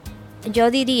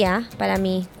yo diría, para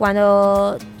mí,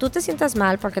 cuando tú te sientas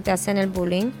mal porque te hacen el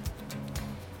bullying,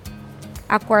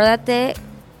 acuérdate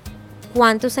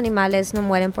cuántos animales no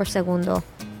mueren por segundo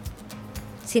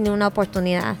sin una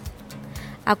oportunidad.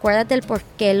 Acuérdate el por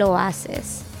qué lo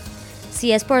haces.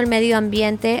 Si es por el medio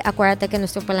ambiente, acuérdate que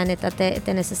nuestro planeta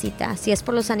te necesita. Si es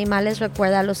por los animales,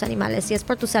 recuerda a los animales. Si es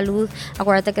por tu salud,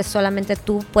 acuérdate que solamente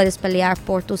tú puedes pelear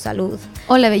por tu salud.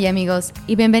 Hola, bella amigos,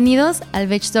 y bienvenidos al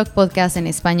Veg Talk Podcast en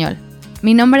español.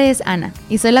 Mi nombre es Ana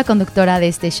y soy la conductora de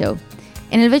este show.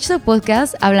 En el Veg Talk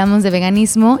Podcast hablamos de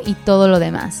veganismo y todo lo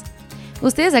demás.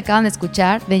 Ustedes acaban de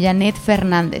escuchar de Janette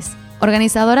Fernandez,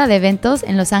 organizadora de eventos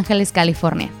en Los Ángeles,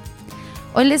 California.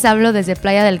 Hoy les hablo desde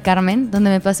Playa del Carmen, donde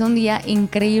me pasé un día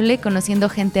increíble conociendo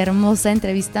gente hermosa,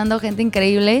 entrevistando gente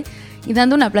increíble y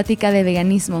dando una plática de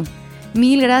veganismo.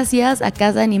 Mil gracias a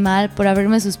Casa Animal por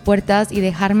abrirme sus puertas y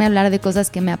dejarme hablar de cosas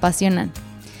que me apasionan.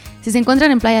 Si se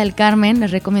encuentran en Playa del Carmen,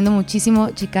 les recomiendo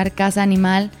muchísimo checar Casa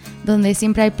Animal, donde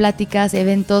siempre hay pláticas,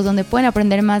 eventos, donde pueden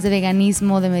aprender más de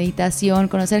veganismo, de meditación,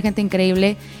 conocer gente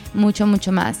increíble, mucho,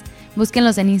 mucho más.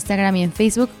 Búsquenlos en Instagram y en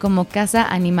Facebook como Casa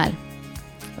Animal.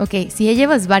 Ok, si ya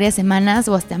llevas varias semanas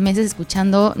o hasta meses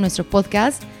escuchando nuestro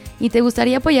podcast y te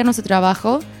gustaría apoyar nuestro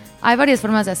trabajo, hay varias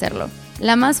formas de hacerlo.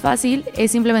 La más fácil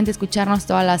es simplemente escucharnos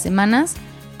todas las semanas,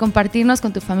 compartirnos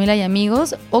con tu familia y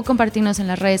amigos o compartirnos en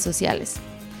las redes sociales.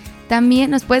 También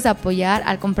nos puedes apoyar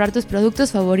al comprar tus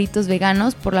productos favoritos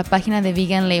veganos por la página de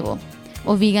Vegan Label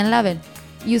o Vegan Label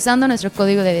y usando nuestro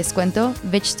código de descuento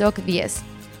VegTalk10.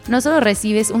 No solo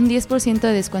recibes un 10%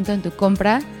 de descuento en tu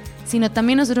compra, sino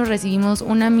también nosotros recibimos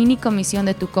una mini comisión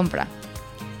de tu compra.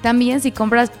 También si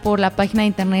compras por la página de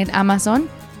internet Amazon,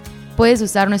 puedes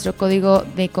usar nuestro código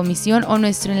de comisión o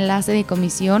nuestro enlace de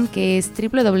comisión que es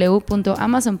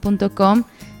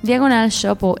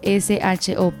www.amazon.com/shop o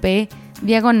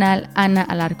shop/Ana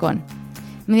Alarcón.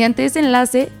 Mediante este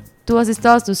enlace, tú haces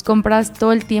todas tus compras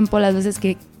todo el tiempo, las veces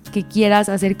que quieras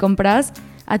hacer compras.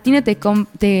 A ti no te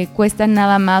cuesta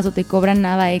nada más o te cobran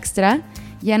nada extra.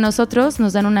 Y a nosotros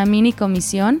nos dan una mini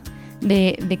comisión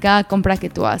de cada compra que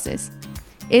tú haces.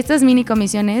 Estas mini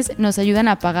comisiones nos ayudan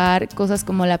a pagar cosas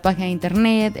como la página de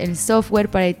internet, el software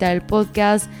para editar el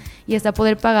podcast y hasta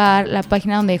poder pagar la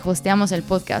página donde hosteamos el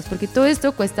podcast, porque todo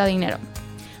esto cuesta dinero.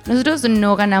 Nosotros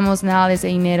no ganamos nada de ese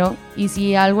dinero y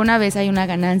si alguna vez hay una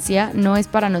ganancia, no es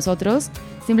para nosotros,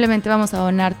 simplemente vamos a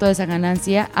donar toda esa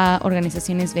ganancia a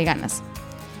organizaciones veganas.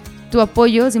 Tu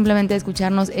apoyo, simplemente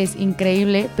escucharnos, es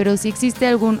increíble, pero si existe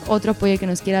algún otro apoyo que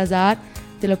nos quieras dar,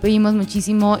 te lo pedimos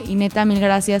muchísimo y neta, mil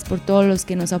gracias por todos los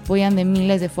que nos apoyan de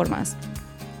miles de formas.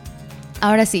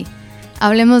 Ahora sí,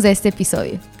 hablemos de este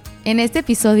episodio. En este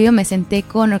episodio me senté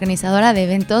con organizadora de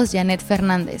eventos Janette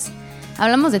Fernandez.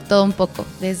 Hablamos de todo un poco,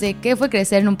 desde qué fue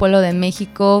crecer en un pueblo de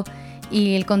México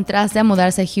y el contraste a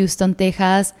mudarse a Houston,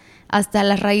 Texas, hasta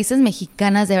las raíces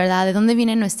mexicanas de verdad, de dónde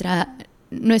viene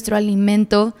nuestro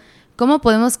alimento, cómo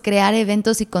podemos crear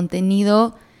eventos y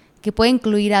contenido que pueda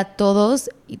incluir a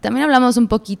todos. Y también hablamos un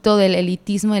poquito del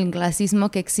elitismo y el clasismo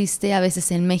que existe a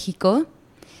veces en México.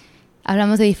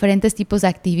 Hablamos de diferentes tipos de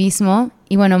activismo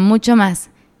y bueno, mucho más.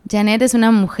 Janette es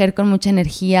una mujer con mucha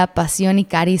energía, pasión y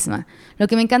carisma. Lo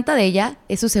que me encanta de ella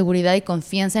es su seguridad y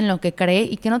confianza en lo que cree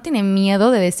y que no tiene miedo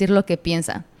de decir lo que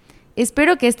piensa.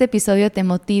 Espero que este episodio te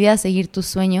motive a seguir tus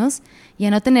sueños y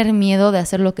a no tener miedo de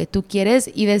hacer lo que tú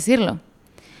quieres y decirlo.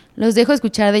 Los dejo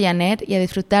escuchar de Janette y a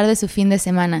disfrutar de su fin de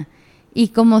semana. Y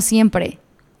como siempre,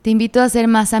 te invito a ser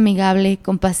más amigable,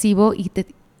 compasivo y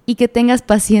que tengas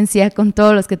paciencia con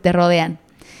todos los que te rodean.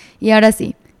 Y ahora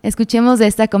sí, escuchemos de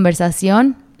esta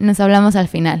conversación. Nos hablamos al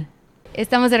final.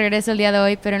 Estamos de regreso el día de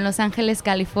hoy, pero en Los Ángeles,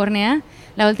 California.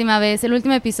 El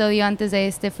último episodio antes de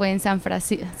este fue en San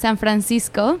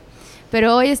Francisco.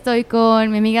 Pero hoy estoy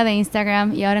con mi amiga de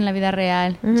Instagram y ahora en la vida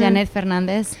real, Janette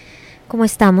Fernandez. ¿Cómo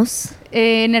estamos?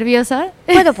 ¿Nerviosa?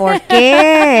 Bueno, ¿por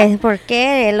qué? ¿Por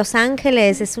qué? Los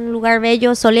Ángeles es un lugar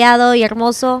bello, soleado y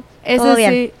hermoso. Eso todo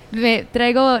bien. Sí, me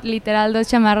traigo literal 2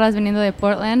 chamarras viniendo de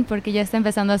Portland porque ya está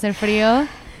empezando a hacer frío.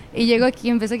 Y llego aquí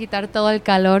y empiezo a quitar todo el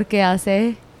calor que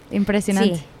hace.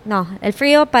 Impresionante. Sí, no, el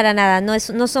frío para nada,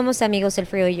 no somos amigos el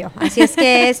frío y yo. Así es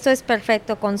que esto es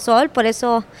perfecto con sol, por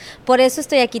eso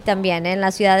estoy aquí también, en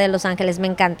la ciudad de Los Ángeles, me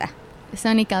encanta.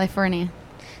 Sunny California.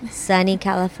 Sunny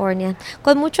California,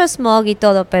 con mucho smog y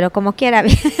todo, pero como quiera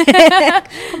bien.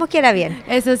 Como quiera bien.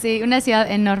 Eso sí, una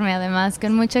ciudad enorme además,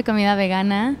 con mucha comida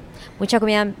vegana. mucha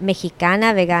comida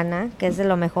mexicana, vegana, que es de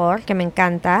lo mejor, que me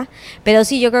encanta. Pero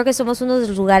sí, yo creo que somos uno de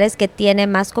los lugares que tiene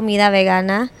más comida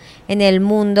vegana en el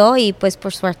mundo y pues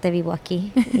por suerte vivo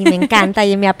aquí y me encanta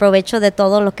y me aprovecho de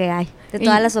todo lo que hay, de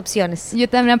todas las opciones. Yo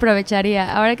también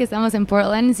aprovecharía. Ahora que estamos en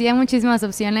Portland, sí hay muchísimas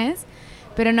opciones,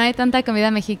 pero no hay tanta comida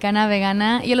mexicana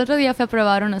vegana. Y el otro día fui a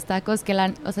probar unos tacos que,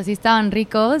 o sea, sí estaban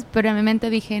ricos, pero en mi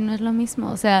mente dije, no es lo mismo.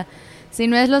 O sea, si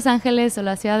no es Los Ángeles o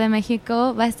la Ciudad de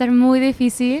México, va a estar muy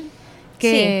difícil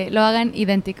que lo hagan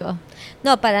idéntico.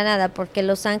 No, para nada, porque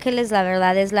Los Ángeles, la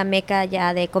verdad, es la meca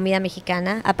ya de comida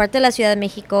mexicana. Aparte, la Ciudad de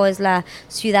México es la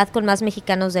ciudad con más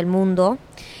mexicanos del mundo.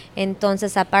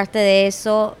 Entonces, aparte de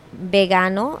eso,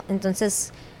 vegano.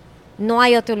 Entonces, no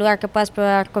hay otro lugar que puedas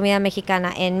probar comida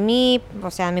mexicana en mi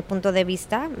punto de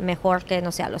vista, mejor que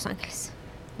no sea Los Ángeles.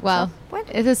 Wow, So, bueno.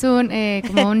 Eso es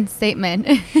como un statement.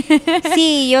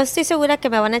 Sí, yo estoy segura que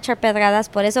me van a echar pedradas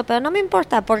por eso, pero no me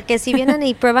importa, porque si vienen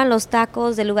y prueban los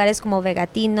tacos de lugares como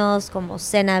Vegatinos, como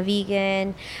Cena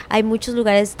Vegan, hay muchos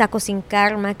lugares, Tacos Sin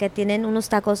Karma, que tienen unos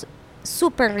tacos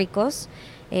súper ricos.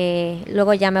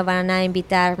 Luego ya me van a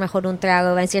invitar mejor un trago,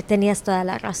 van a decir, tenías toda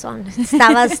la razón,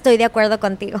 estoy de acuerdo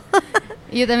contigo.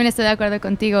 Yo también estoy de acuerdo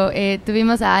contigo.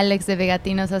 Tuvimos a Alex de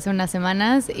Vegatinos hace unas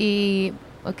semanas y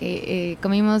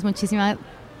comimos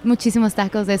muchísimos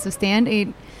tacos de su stand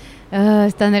y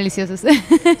están deliciosos.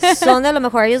 Son de lo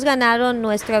mejor. Ellos ganaron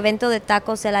nuestro evento de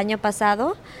tacos el año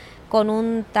pasado con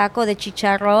un taco de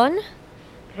chicharrón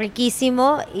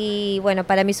riquísimo y bueno,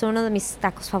 para mí son uno de mis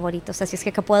tacos favoritos, así es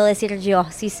que ¿qué puedo decir yo?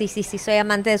 Sí, soy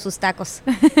amante de sus tacos.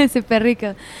 Súper rico.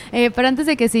 Pero antes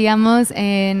de que sigamos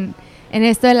en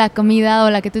esto de la comida o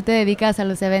la que tú te dedicas a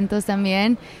los eventos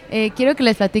también, quiero que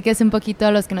les platiques un poquito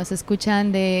a los que nos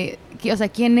escuchan de, o sea,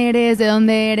 quién eres, de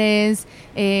dónde eres,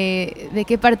 de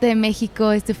qué parte de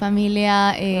México es tu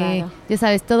familia, Claro. Ya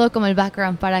sabes, todo como el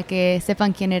background para que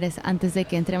sepan quién eres antes de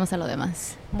que entremos a lo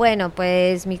demás. Bueno,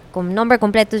 pues mi nombre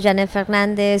completo es Janette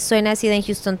Fernandez, soy nacida en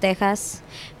Houston, Texas.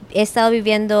 He estado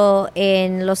viviendo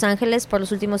en Los Ángeles por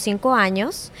los últimos 5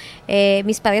 años.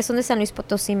 Mis padres son de San Luis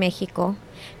Potosí, México.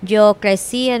 Yo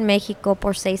crecí en México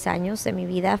por 6 años de mi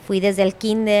vida. Fui desde el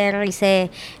kinder,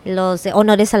 hice los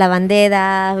honores a la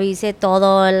bandera, hice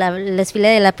todo, el desfile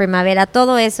de la primavera,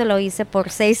 todo eso lo hice por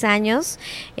 6 años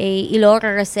y luego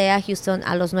regresé a Houston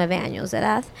a los 9 años de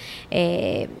edad.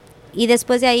 Y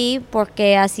después de ahí,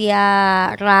 porque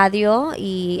hacía radio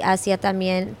y hacía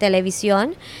también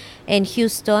televisión en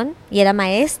Houston y era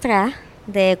maestra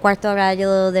de cuarto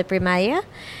grado de primaria,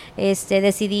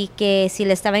 decidí que si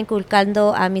le estaba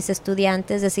inculcando a mis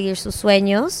estudiantes de seguir sus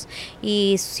sueños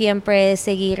y siempre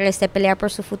seguir, pelear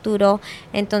por su futuro,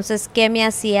 entonces, ¿qué me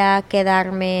hacía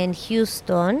quedarme en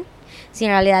Houston? Si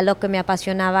en realidad lo que me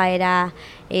apasionaba era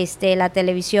la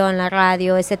televisión, la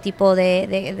radio, ese tipo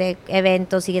de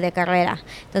eventos y de carrera.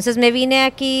 Entonces me vine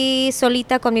aquí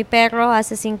solita con mi perro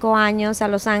hace 5 años a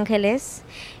Los Ángeles.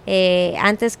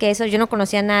 Antes que eso yo no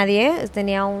conocía a nadie,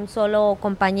 tenía un solo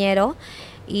compañero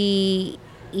y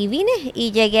vine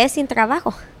y llegué sin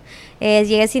trabajo.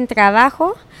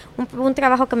 Un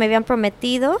trabajo que me habían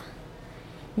prometido.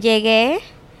 Llegué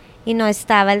y no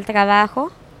estaba el trabajo.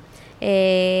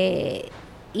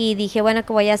 Y dije, bueno,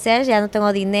 ¿qué voy a hacer? Ya no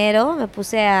tengo dinero. Me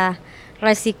puse a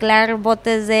reciclar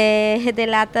botes de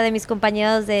lata de mis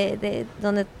compañeros de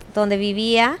donde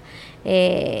vivía.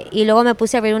 Y luego me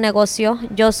puse a abrir un negocio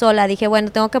yo sola. Dije,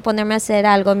 bueno, tengo que ponerme a hacer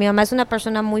algo. Mi mamá es una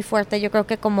persona muy fuerte. Yo creo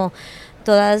que como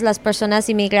todas las personas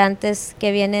inmigrantes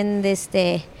que vienen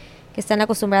que están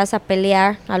acostumbradas a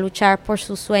pelear, a luchar por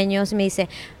sus sueños. Me dice,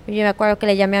 yo me acuerdo que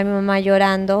le llamé a mi mamá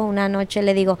llorando una noche,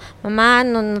 le digo, mamá,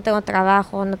 no tengo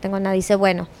trabajo, no tengo nada. Dice,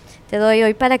 bueno, te doy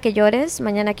hoy para que llores,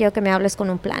 mañana quiero que me hables con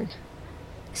un plan.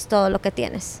 Es todo lo que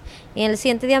tienes. Y el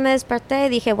siguiente día me desperté y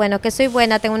dije, bueno, que soy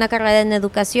buena, tengo una carrera en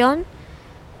educación,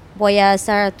 voy a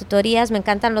hacer tutorías, me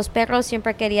encantan los perros,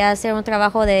 siempre quería hacer un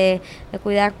trabajo de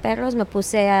cuidar perros, me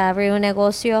puse a abrir un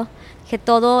negocio, dije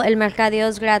todo el mercadeo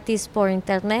es gratis por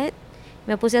internet,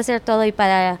 me puse a hacer todo y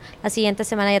para la siguiente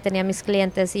semana ya tenía mis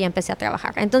clientes y empecé a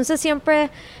trabajar. Entonces siempre,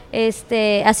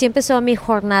 así empezó mi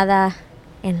jornada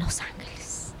en Los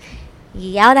Ángeles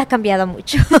y ahora ha cambiado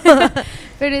mucho.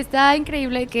 Pero está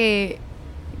increíble que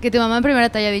tu mamá en primera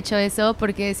te haya dicho eso,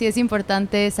 porque sí es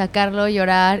importante sacarlo,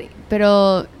 llorar,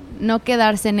 pero no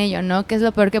quedarse en ello, ¿no? Que es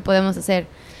lo peor que podemos hacer.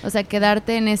 O sea,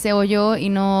 quedarte en ese hoyo y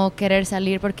no querer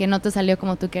salir porque no te salió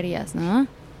como tú querías, ¿no?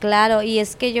 Claro, y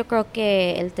es que yo creo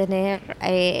que el tener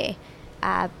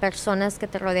a personas que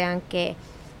te rodean que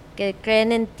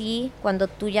creen en ti cuando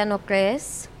tú ya no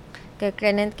crees,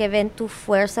 que ven tu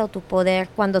fuerza o tu poder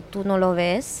cuando tú no lo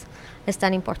ves, es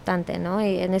tan importante, ¿no?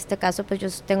 Y en este caso, pues yo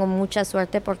tengo mucha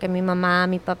suerte porque mi mamá,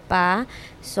 mi papá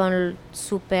son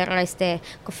súper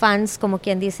fans, como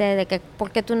quien dice, de que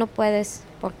 ¿por qué tú no puedes?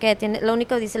 ¿Por qué? Lo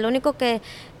único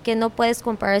que no puedes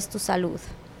comprar es tu salud.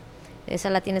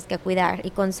 Esa la tienes que cuidar, y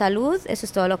con salud eso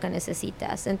es todo lo que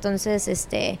necesitas. Entonces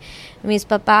mis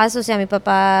papás, o sea, mi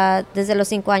papá desde los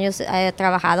 5 años ha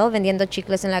trabajado vendiendo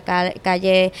chicles en la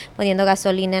calle, poniendo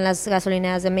gasolina en las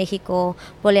gasolineras de México,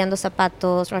 boleando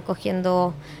zapatos,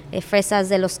 recogiendo fresas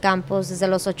de los campos desde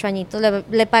los 8 añitos.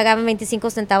 Le pagaban 25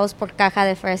 centavos por caja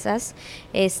de fresas.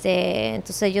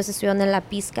 Entonces ellos estuvieron en la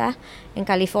pizca en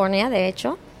California, de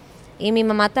hecho, y mi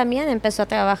mamá también empezó a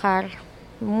trabajar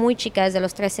muy chica, desde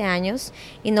los 13 años,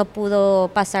 y no pudo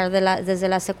pasar desde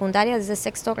la secundaria, desde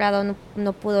sexto grado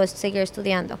no pudo seguir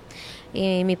estudiando,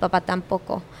 y mi papá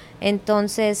tampoco.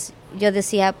 Entonces yo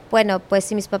decía, bueno, pues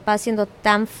si mis papás siendo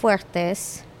tan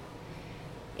fuertes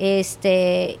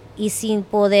y sin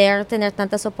poder tener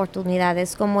tantas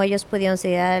oportunidades como ellos pudieron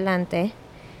seguir adelante,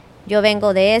 yo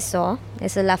vengo de eso,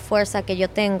 esa es la fuerza que yo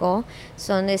tengo,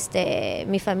 son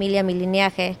mi familia, mi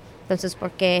linaje, entonces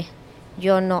 ¿por qué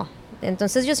yo no?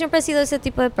 Entonces yo siempre he sido ese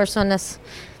tipo de personas,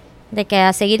 de que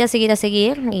a seguir,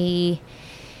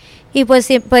 y pues,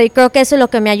 sí, pues creo que eso es lo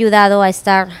que me ha ayudado a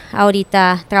estar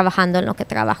ahorita trabajando en lo que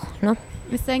trabajo, ¿no?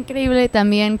 Está increíble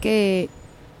también que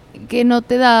no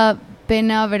te da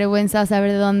pena o vergüenza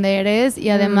saber de dónde eres, y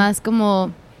además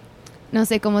como, no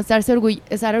sé, como estar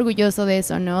orgulloso de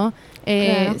eso, ¿no?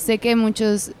 Claro. Sé que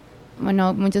muchas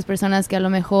personas que a lo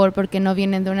mejor porque no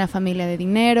vienen de una familia de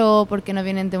dinero, porque no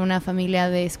vienen de una familia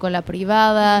de escuela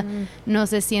privada, no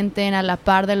se sienten a la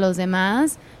par de los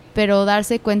demás, pero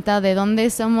darse cuenta de dónde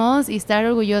somos y estar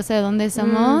orgullosa de dónde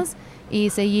somos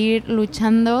y seguir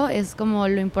luchando es como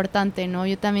lo importante, ¿no?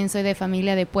 Yo también soy de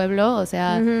familia de pueblo, o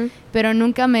sea, pero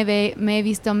nunca me he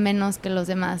visto menos que los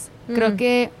demás. Creo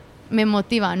que me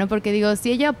motiva, ¿no? Porque digo,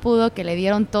 si ella pudo, que le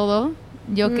dieron todo,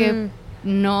 yo que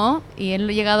no, y he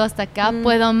llegado hasta acá,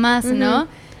 puedo más, ¿no?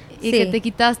 Y sí, que te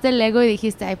quitaste el ego y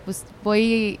dijiste, ay, pues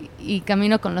voy y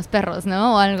camino con los perros,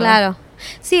 ¿no? O algo. Claro.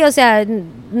 Sí, o sea,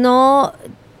 no,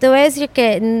 te voy a decir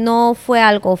que no fue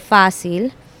algo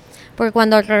fácil, porque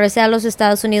cuando regresé a los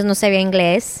Estados Unidos no sabía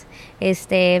inglés.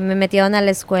 Me metieron a la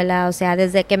escuela, o sea,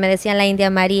 desde que me decían la India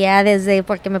María, desde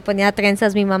porque me ponía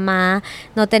trenzas mi mamá,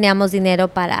 no teníamos dinero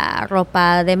para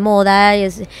ropa de moda.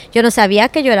 Yo no sabía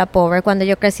que yo era pobre cuando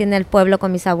yo crecí en el pueblo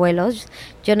con mis abuelos.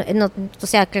 Yo no, o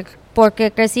sea, porque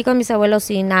crecí con mis abuelos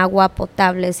sin agua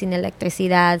potable, sin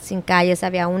electricidad, sin calles.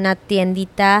 Había una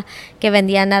tiendita que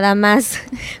vendía nada más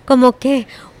como que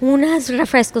unos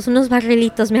refrescos, unos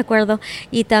barrilitos, me acuerdo,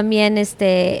 y también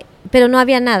pero no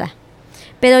había nada.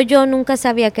 Pero yo nunca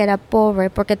sabía que era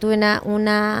pobre porque tuve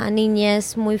una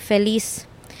niñez muy feliz.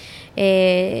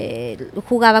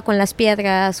 Jugaba con las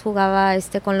piedras, jugaba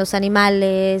con los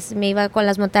animales, me iba con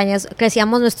las montañas.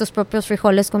 Crecíamos nuestros propios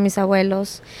frijoles con mis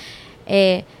abuelos.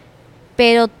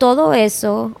 Pero todo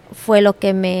eso fue lo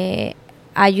que me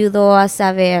ayudó a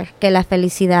saber que la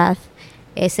felicidad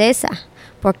es esa.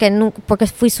 Porque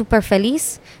fui súper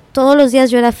feliz. Todos los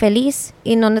días yo era feliz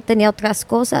y no tenía otras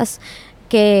cosas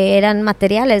que eran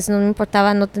materiales. No me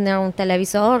importaba no tener un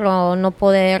televisor o no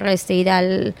poder ir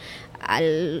al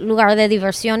lugar de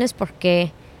diversiones,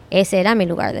 porque ese era mi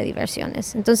lugar de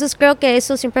diversiones. Entonces creo que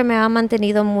eso siempre me ha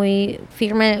mantenido muy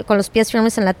firme, con los pies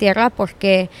firmes en la tierra,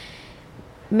 porque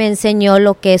me enseñó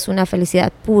lo que es una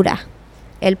felicidad pura,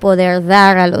 el poder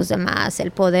dar a los demás,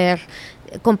 el poder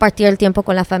compartir el tiempo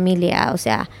con la familia, o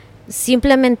sea,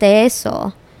 simplemente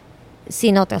eso,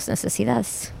 sin otras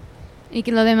necesidades. Y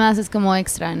que lo demás es como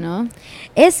extra, ¿no?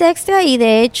 Es extra, y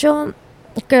de hecho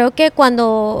creo que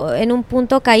cuando en un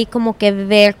punto caí como que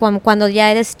ver, cuando ya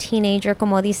eres teenager,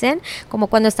 como dicen, como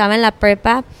cuando estaba en la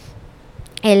prepa,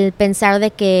 el pensar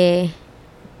de que,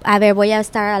 a ver, voy a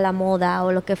estar a la moda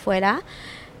o lo que fuera,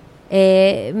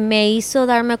 me hizo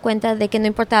darme cuenta de que no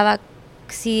importaba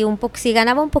si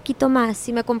ganaba un poquito más,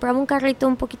 si me compraba un carrito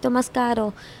un poquito más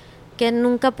caro, que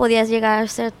nunca podías llegar a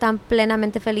ser tan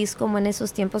plenamente feliz como en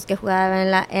esos tiempos que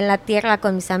jugaba en la tierra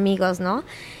con mis amigos, ¿no?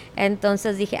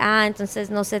 Entonces dije, entonces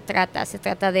no se trata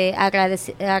de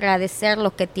agradecer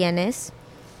lo que tienes,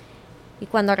 y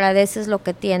cuando agradeces lo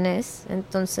que tienes,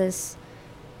 entonces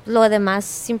lo demás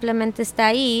simplemente está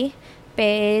ahí,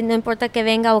 no importa que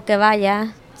venga o que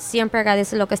vaya, siempre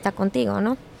agradece lo que está contigo,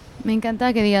 ¿no? Me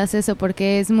encanta que digas eso,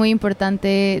 porque es muy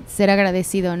importante ser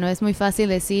agradecido, ¿no? Es muy fácil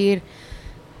decir,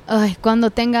 ay,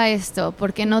 cuando tenga esto,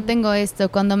 ¿por qué no tengo esto?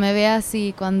 Cuando me vea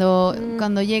así, cuando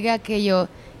llegue aquello,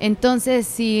 entonces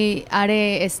sí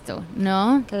haré esto,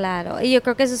 ¿no? Claro, y yo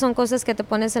creo que esas son cosas que te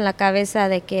pones en la cabeza,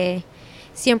 de que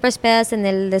siempre esperas en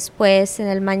el después, en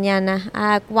el mañana.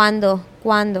 ¿Cuándo?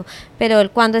 Pero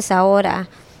el cuándo es ahora.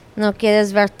 No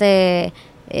quieres verte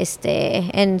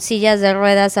en sillas de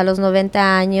ruedas a los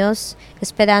 90 años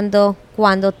esperando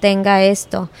cuando tenga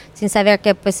esto, sin saber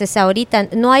que pues es ahorita.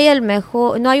 No hay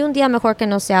un día mejor que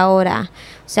no sea ahora.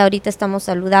 O sea, ahorita estamos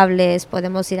saludables,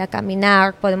 podemos ir a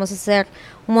caminar, podemos hacer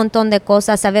un montón de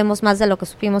cosas, sabemos más de lo que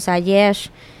supimos ayer.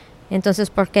 Entonces,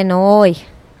 ¿por qué no hoy?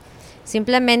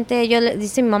 Simplemente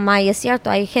dice mi mamá, y es cierto,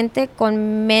 hay gente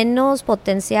con menos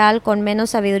potencial, con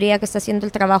menos sabiduría que está haciendo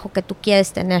el trabajo que tú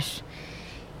quieres tener.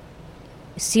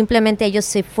 Simplemente ellos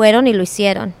se fueron y lo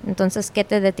hicieron. Entonces, ¿qué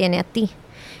te detiene a ti?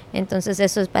 Entonces,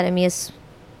 eso para mí es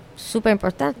súper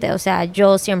importante. O sea,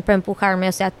 yo siempre empujarme.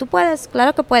 O sea, tú puedes,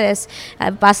 claro que puedes.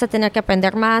 Vas a tener que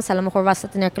aprender más, a lo mejor vas a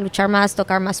tener que luchar más,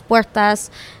 tocar más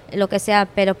puertas, lo que sea,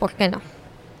 pero ¿por qué no?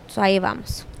 So, ahí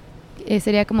vamos.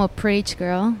 Sería como preach,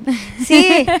 girl.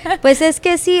 Sí, pues es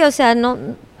que sí, o sea, no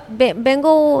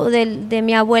vengo de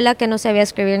mi abuela que no sabía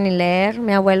escribir ni leer,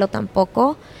 mi abuelo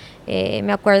tampoco.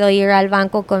 Me acuerdo ir al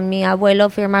banco con mi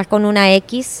abuelo, firmar con una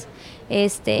X,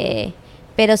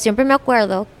 pero siempre me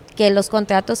acuerdo que los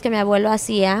contratos que mi abuelo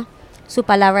hacía, su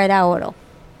palabra era oro.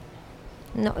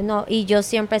 No, y yo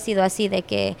siempre he sido así, de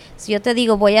que si yo te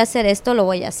digo voy a hacer esto, lo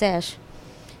voy a hacer.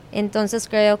 Entonces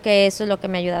creo que eso es lo que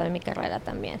me ha ayudado en mi carrera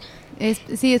también.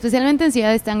 Sí, especialmente en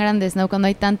ciudades tan grandes, ¿no? Cuando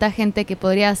hay tanta gente que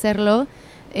podría hacerlo,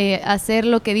 hacer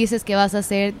lo que dices que vas a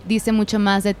hacer dice mucho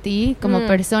más de ti como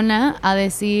persona a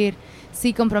decir,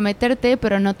 sí, comprometerte,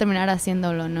 pero no terminar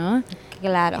haciéndolo, ¿no?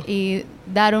 Claro. Y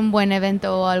dar un buen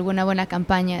evento o alguna buena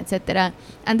campaña, etcétera.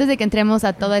 Antes de que entremos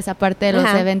a toda esa parte de los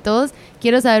eventos,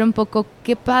 quiero saber un poco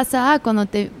qué pasa cuando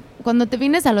te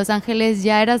vienes a Los Ángeles.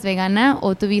 ¿Ya eras vegana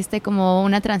o tuviste como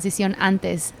una transición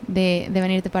antes de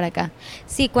venirte para acá?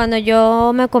 Sí, cuando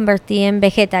yo me convertí en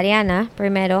vegetariana,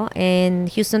 primero, en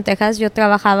Houston, Texas, yo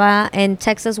trabajaba en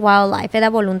Texas Wildlife,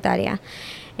 era voluntaria.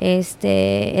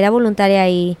 Era voluntaria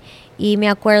ahí, y me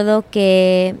acuerdo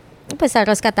que pues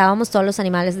rescatábamos todos los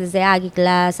animales, desde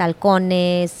águilas,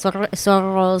 halcones,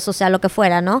 zorros, o sea, lo que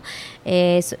fuera, ¿no?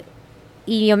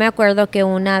 Y yo me acuerdo que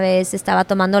una vez estaba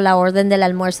tomando la orden del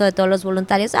almuerzo de todos los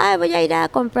voluntarios. Voy a ir a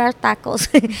comprar tacos.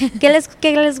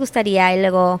 ¿Qué les gustaría? Y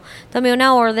luego tomé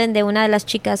una orden de una de las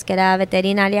chicas que era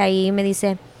veterinaria y me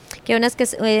dice que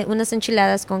unas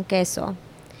enchiladas con queso.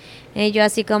 Y yo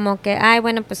así como que,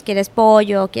 bueno, pues ¿quieres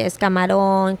pollo? ¿Quieres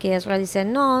camarón? ¿Quieres? Dice,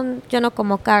 no, yo no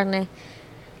como carne.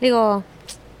 Digo,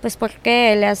 pues ¿por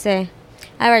qué? Le hace,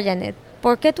 a ver, Janette,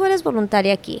 ¿por qué tú eres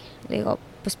voluntaria aquí? Le digo,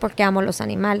 pues porque amo los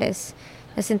animales.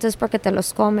 Entonces, porque te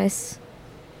los comes.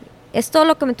 Es todo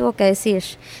lo que me tuvo que decir.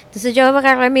 Entonces yo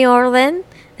agarré mi orden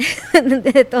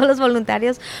de todos los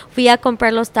voluntarios, fui a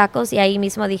comprar los tacos y ahí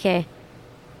mismo dije,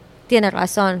 tiene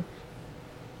razón.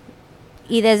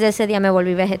 Y desde ese día me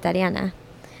volví vegetariana.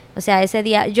 O sea, ese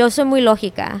día, yo soy muy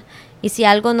lógica. Y si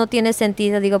algo no tiene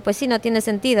sentido, digo, pues sí, no tiene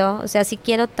sentido. O sea, si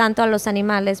quiero tanto a los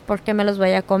animales, ¿por qué me los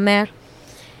voy a comer?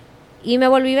 Y me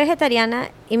volví vegetariana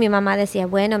y mi mamá decía,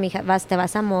 bueno, mija, te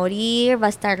vas a morir, va a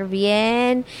estar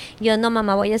bien. Yo, no,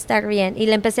 mamá, voy a estar bien. Y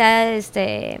le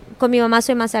empecé con mi mamá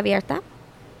soy más abierta.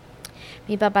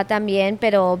 Mi papá también,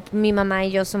 pero mi mamá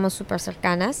y yo somos súper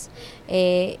cercanas.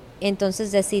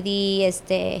 Entonces decidí,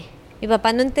 mi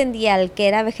papá no entendía el que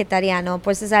era vegetariano,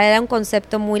 pues era un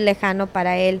concepto muy lejano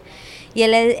para él. Y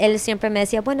él siempre me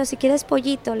decía, bueno, si quieres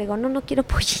pollito. Le digo, no quiero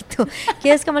pollito.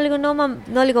 ¿Quieres comer? Le digo, no, mamá.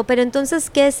 No, le digo, pero entonces,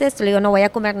 ¿qué es esto? Le digo, no voy a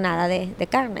comer nada de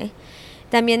carne.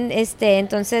 También,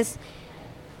 entonces,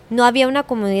 no había una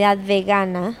comunidad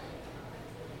vegana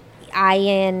ahí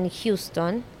en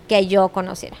Houston que yo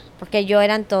conociera. Porque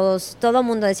todo el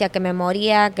mundo decía que me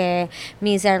moría, que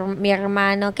mi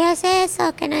hermano, ¿qué es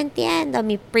eso? Que no entiendo.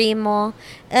 Mi primo,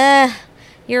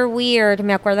 you're weird,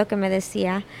 me acuerdo que me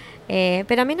decía.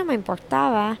 Pero a mí no me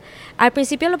importaba. Al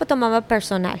principio lo tomaba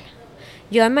personal.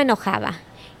 Yo me enojaba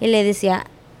y le decía,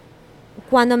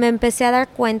 cuando me empecé a dar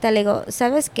cuenta, le digo,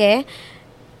 ¿sabes qué?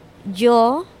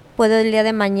 Yo puedo el día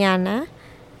de mañana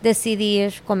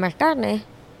decidir comer carne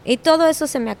y todo eso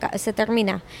se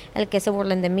termina. El que se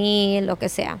burlen de mí, lo que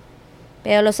sea.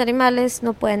 Pero los animales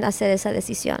no pueden hacer esa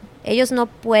decisión. Ellos no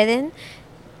pueden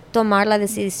tomar la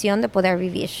decisión de poder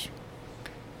vivir.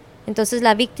 Entonces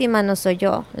la víctima no soy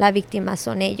yo, la víctima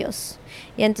son ellos.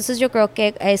 Y entonces yo creo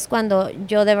que es cuando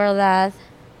yo de verdad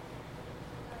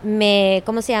de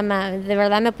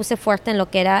verdad me puse fuerte en lo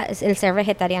que era el ser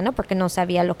vegetariano, porque no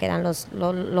sabía lo que eran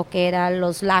lo que eran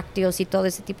los lácteos y todo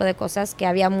ese tipo de cosas, que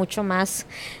había mucho más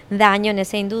daño en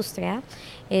esa industria.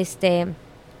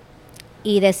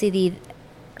 Y decidí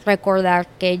recordar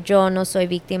que yo no soy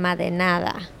víctima de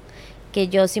nada, que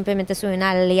yo simplemente soy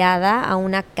una aliada a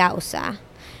una causa,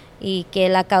 y que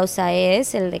la causa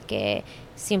es el de que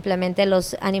simplemente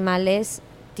los animales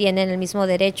tienen el mismo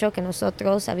derecho que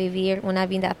nosotros a vivir una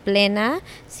vida plena,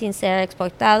 sin ser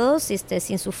explotados,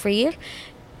 sin sufrir.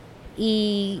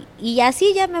 Y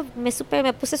así ya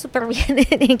me puse súper bien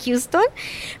en Houston.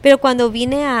 Pero cuando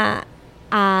vine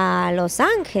a Los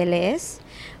Ángeles,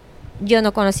 yo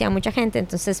no conocía a mucha gente,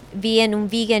 entonces vi en un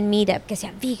vegan meetup, que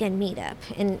sea vegan meetup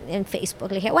en Facebook.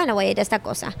 Le dije, bueno, voy a ir a esta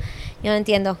cosa. Yo no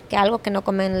entiendo, que algo que no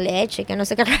comen leche, que no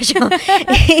sé qué rollo.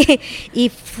 y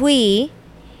fui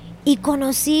y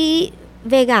conocí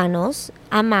veganos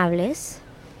amables,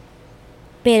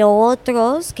 pero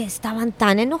otros que estaban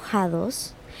tan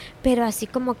enojados, pero así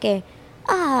como que,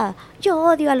 yo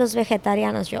odio a los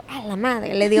vegetarianos. Yo, a la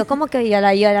madre, le digo, ¿cómo que yo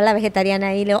era la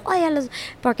vegetariana? Y le digo, oye,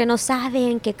 porque no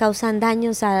saben que causan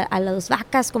daños a las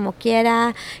vacas como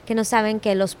quiera, que no saben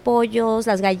que los pollos,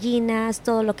 las gallinas,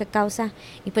 todo lo que causa.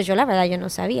 Y pues yo la verdad, yo no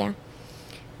sabía.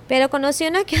 Pero conocí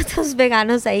uno que otros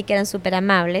veganos ahí que eran súper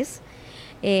amables.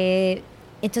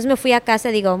 Entonces me fui a casa,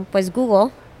 digo, pues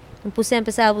Google. Me puse a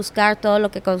empezar a buscar todo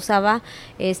lo que causaba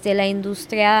la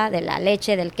industria de la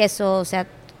leche, del queso, o sea,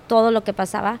 todo lo que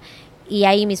pasaba, y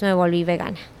ahí mismo me volví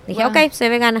vegana. Dije, wow. Ok, soy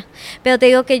vegana. Pero te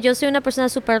digo que yo soy una persona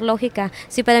súper lógica.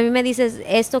 Si para mí me dices,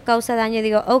 esto causa daño,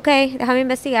 digo, ok, déjame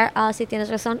investigar. Sí, tienes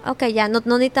razón. Ok, ya, no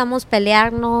necesitamos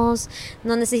pelearnos,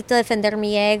 no necesito defender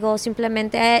mi ego,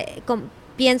 simplemente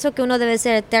pienso que uno debe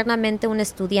ser eternamente un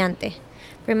estudiante.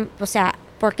 O sea,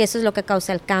 porque eso es lo que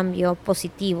causa el cambio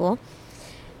positivo.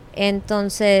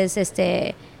 Entonces,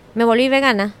 me volví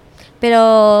vegana.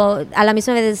 Pero a la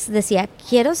misma vez decía,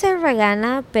 quiero ser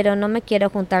vegana, pero no me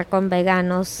quiero juntar con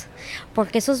veganos,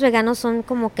 porque esos veganos son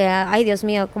como que, ay Dios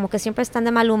mío, como que siempre están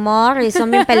de mal humor y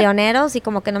son bien peleoneros, y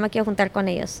como que no me quiero juntar con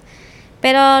ellos.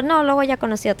 Pero no, luego ya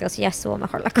conocí a otros y ya estuvo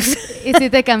mejor la cosa. Y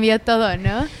sí te cambió todo,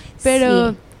 ¿no?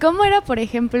 Pero, sí. ¿Cómo era, por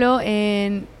ejemplo,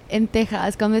 en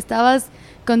Texas, cuando estabas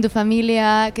con tu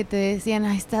familia, que te decían,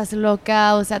 ay, estás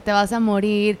loca, o sea, te vas a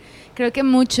morir? Creo que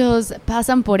muchos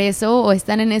pasan por eso o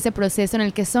están en ese proceso en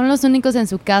el que son los únicos en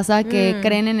su casa que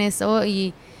creen en eso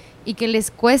y que les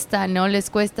cuesta, ¿no? Les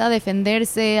cuesta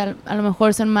defenderse, a lo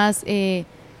mejor son más,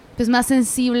 pues más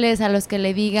sensibles a los que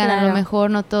le digan, claro. A lo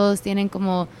mejor no todos tienen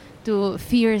como tu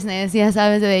fierceness, ya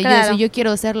sabes, de ellos, y yo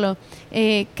quiero serlo.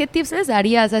 ¿Qué tips les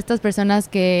darías a estas personas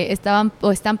que estaban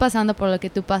o están pasando por lo que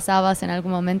tú pasabas en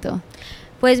algún momento?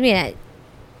 Pues mira,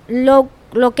 lo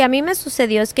que a mí me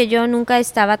sucedió es que yo nunca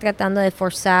estaba tratando de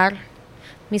forzar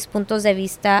mis puntos de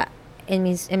vista en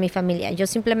mi familia. Yo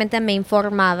simplemente me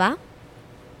informaba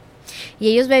y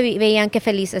ellos veían que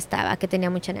feliz estaba, que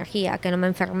tenía mucha energía, que no me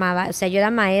enfermaba. O sea, yo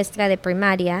era maestra de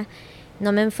primaria,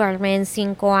 no me enfermé en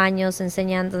 5 años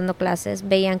dando clases.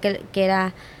 Veían que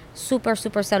era súper,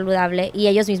 súper saludable y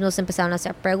ellos mismos empezaron a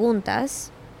hacer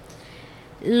preguntas.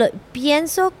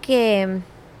 Pienso que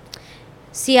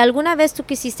si alguna vez tú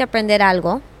quisiste aprender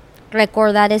algo,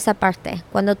 recordar esa parte.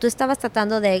 Cuando tú estabas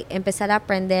tratando de empezar a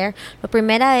aprender, lo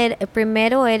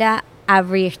primero era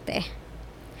abrirte.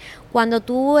 Cuando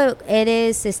tú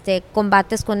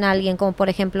combates con alguien, como por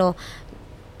ejemplo,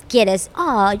 yo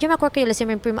me acuerdo que yo le decía a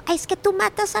mi primo, es que tú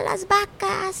matas a las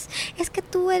vacas, es que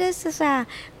tú eres, o sea,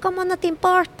 ¿cómo no te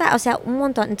importa? O sea, un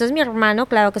montón. Entonces mi hermano,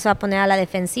 claro que se va a poner a la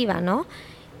defensiva, ¿no?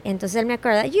 Entonces él me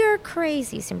acuerda, you're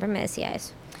crazy, siempre me decía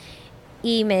eso.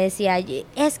 Y me decía,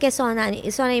 es que son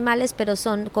animales, pero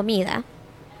son comida.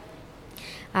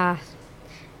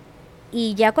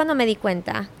 Y ya cuando me di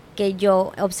cuenta que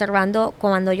yo, observando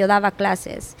cuando yo daba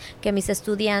clases, que mis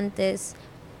estudiantes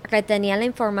retenían la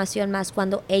información más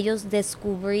cuando ellos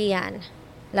descubrían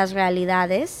las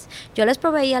realidades, yo les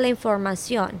proveía la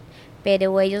información,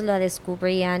 pero ellos la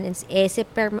descubrían,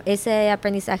 ese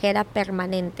aprendizaje era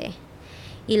permanente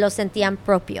y lo sentían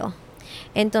propio.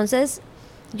 Entonces,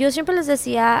 yo siempre les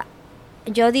decía,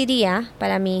 yo diría,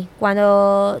 para mí,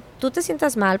 cuando tú te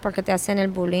sientas mal porque te hacen el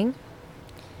bullying,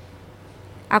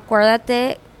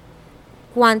 acuérdate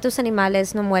cuántos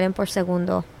animales no mueren por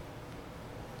segundo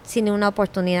sin una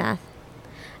oportunidad.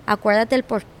 Acuérdate el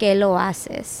por qué lo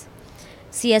haces.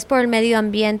 Si es por el medio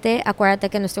ambiente, acuérdate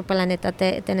que nuestro planeta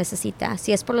te necesita.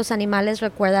 Si es por los animales,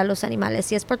 recuerda a los animales.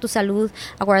 Si es por tu salud,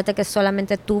 acuérdate que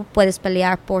solamente tú puedes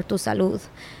pelear por tu salud.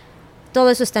 Todo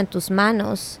eso está en tus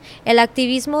manos. El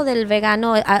activismo del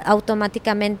vegano,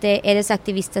 automáticamente eres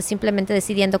activista simplemente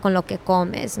decidiendo con lo que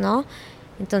comes, ¿no?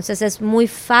 Entonces es muy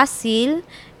fácil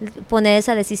poner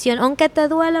esa decisión, aunque te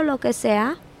duela o lo que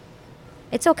sea,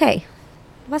 it's okay.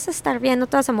 vas a estar bien, no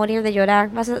te vas a morir de llorar,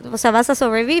 vas a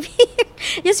sobrevivir.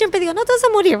 Yo siempre digo, no te vas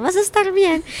a morir, vas a estar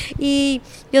bien. Y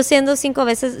yo siendo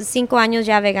 5 años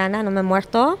ya vegana, no me he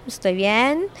muerto, estoy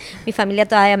bien, mi familia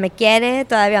todavía me quiere,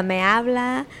 todavía me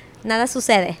habla, nada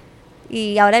sucede.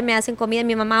 Y ahora me hacen comida,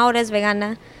 mi mamá ahora es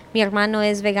vegana, mi hermano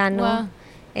es vegano. Wow.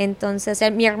 Entonces,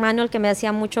 mi hermano, el que me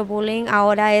hacía mucho bullying,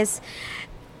 ahora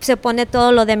se pone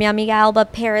todo lo de mi amiga Alba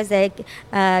Perez de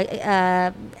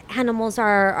animals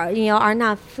are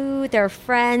not food, they're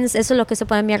friends. Eso es lo que se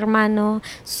pone mi hermano,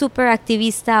 súper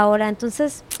activista ahora.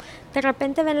 Entonces, de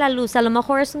repente ven la luz. A lo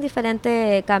mejor es un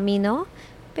diferente camino,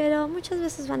 pero muchas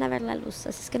veces van a ver la luz.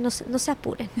 Así es que no se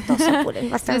apuren, no se apuren,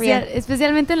 va a estar bien.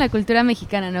 Especialmente en la cultura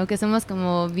mexicana, ¿no? Que somos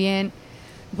como bien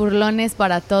burlones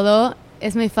para todo.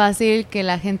 Es muy fácil que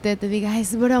la gente te diga,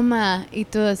 es broma, y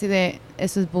tú así de,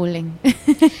 eso es bullying.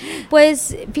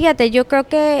 Pues fíjate, yo creo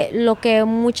que lo que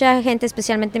mucha gente,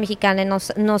 especialmente mexicana,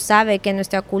 no sabe, que en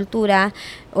nuestra cultura,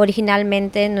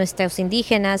 originalmente nuestros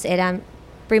indígenas eran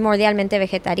primordialmente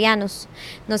vegetarianos.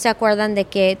 No se acuerdan de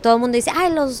que todo el mundo dice,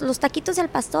 ay, los taquitos del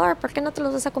pastor, ¿por qué no te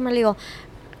los vas a comer? Le digo,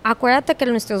 acuérdate que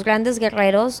nuestros grandes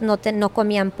guerreros no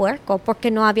comían puerco, porque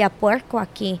no había puerco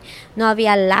aquí, no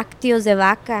había lácteos de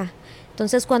vaca.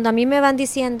 Entonces, cuando a mí me van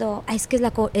diciendo, es que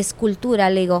es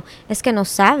cultura, le digo, es que no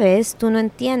sabes, tú no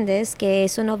entiendes que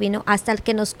eso no vino hasta el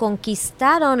que nos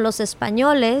conquistaron los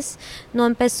españoles, no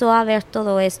empezó a haber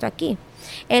todo esto aquí.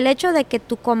 El hecho de que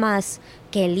tú comas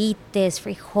quelites,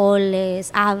 frijoles,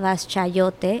 habas,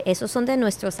 chayote, esos son de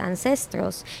nuestros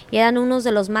ancestros y eran unos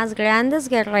de los más grandes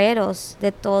guerreros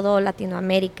de todo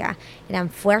Latinoamérica, eran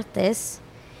fuertes.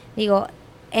 Digo,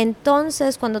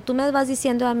 entonces, cuando tú me vas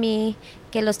diciendo a mí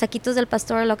que los taquitos del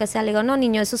pastor o lo que sea, le digo, no,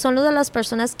 niño, esos son los de las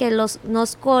personas que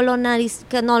nos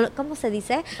colonizaron. ¿Cómo se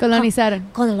dice? Colonizaron.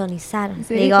 Colonizaron.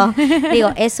 Sí. Digo,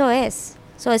 eso es.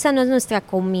 Esa no es nuestra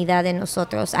comida de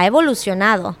nosotros. Ha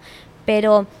evolucionado.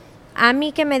 Pero a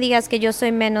mí que me digas que yo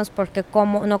soy menos porque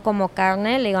no como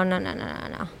carne, le digo, no.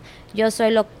 Yo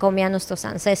soy lo que comían nuestros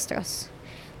ancestros.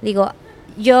 Digo,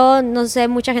 yo no sé,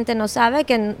 mucha gente no sabe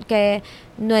que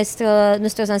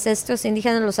nuestros ancestros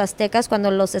indígenas, los aztecas,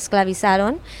 cuando los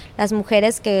esclavizaron, las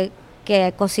mujeres que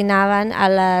cocinaban a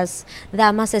las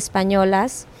damas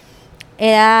españolas,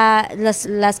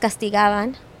 las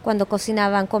castigaban cuando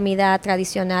cocinaban comida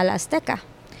tradicional azteca.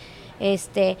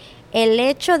 El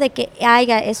hecho de que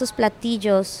haya esos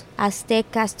platillos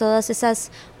aztecas, todas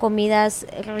esas comidas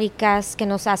ricas que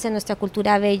nos hacen nuestra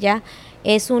cultura bella,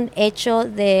 es un hecho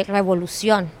de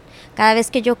revolución. Cada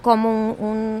vez que yo como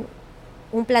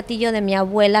un platillo de mi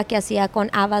abuela que hacía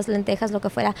con habas, lentejas, lo que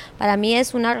fuera, para mí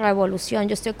es una revolución.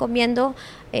 Yo estoy comiendo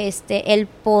el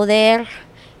poder,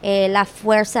 la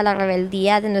fuerza, la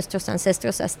rebeldía de nuestros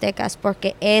ancestros aztecas,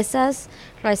 porque esas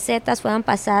recetas fueron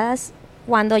pasadas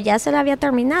cuando ya se la había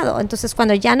terminado, entonces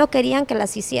cuando ya no querían que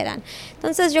las hicieran.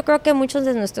 Entonces yo creo que muchos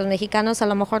de nuestros mexicanos a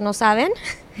lo mejor no saben,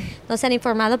 no se han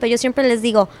informado, pero yo siempre les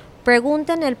digo,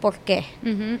 pregunten el por qué,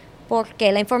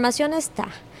 porque la información está.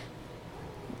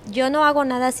 Yo no hago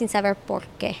nada sin saber por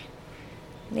qué.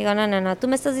 Digo, no, tú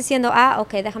me estás diciendo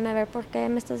ok, déjame ver por qué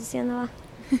me estás diciendo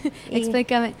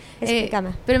Explícame.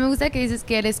 Explícame. Pero me gusta que dices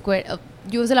que eres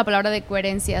yo uso la palabra de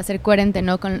coherencia, ser coherente,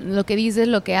 ¿no? Con lo que dices,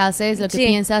 lo que haces, lo que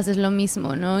piensas es lo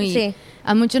mismo, ¿no? Y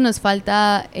a muchos nos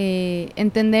falta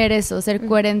entender eso, ser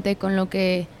coherente con lo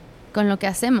que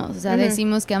hacemos. O sea,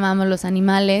 decimos que amamos los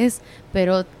animales,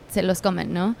 pero se los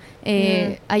comen, ¿no?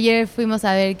 Ayer fuimos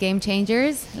a ver Game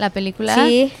Changers, la película,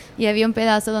 y había un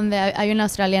pedazo donde hay un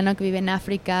australiano que vive en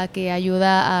África que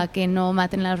ayuda a que no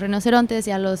maten a los rinocerontes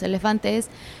y a los elefantes,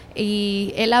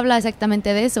 y él habla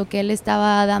exactamente de eso, que él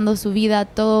estaba dando su vida,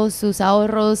 todos sus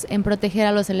ahorros en proteger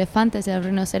a los elefantes y a los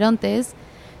rinocerontes,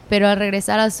 pero al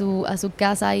regresar a su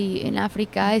casa y en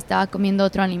África estaba comiendo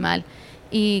otro animal,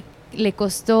 y le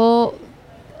costó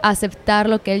aceptar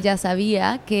lo que él ya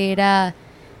sabía, que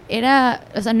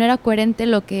o sea, no era coherente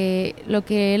lo que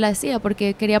él hacía,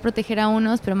 porque quería proteger a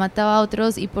unos, pero mataba a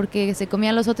otros, y porque se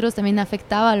comía a los otros también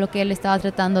afectaba lo que él estaba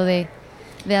tratando de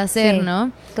hacer,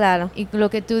 ¿no? Claro. Y lo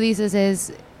que tú dices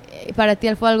es, para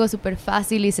ti fue algo súper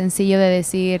fácil y sencillo de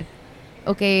decir,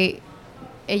 ok,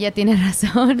 ella tiene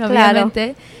razón,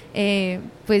 obviamente,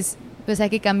 pues hay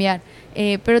que cambiar.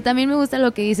 Pero también me gusta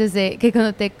lo que dices de que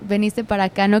cuando te viniste para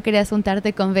acá no querías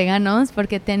juntarte con veganos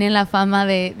porque tienen la fama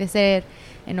de ser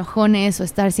enojones o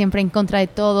estar siempre en contra de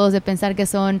todos, de pensar que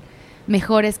son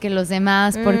mejores que los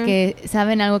demás porque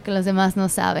saben algo que los demás no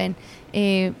saben.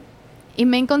 Y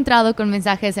me he encontrado con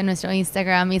mensajes en nuestro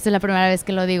Instagram, y esta es la primera vez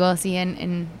que lo digo así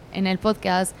en el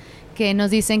podcast, que nos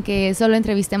dicen que solo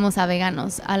entrevistemos a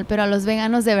veganos, pero a los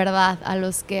veganos de verdad, a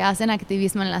los que hacen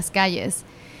activismo en las calles.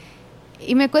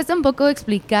 Y me cuesta un poco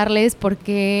explicarles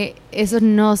porque esos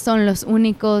no son los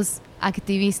únicos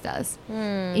activistas.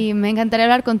 Y me encantaría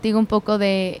hablar contigo un poco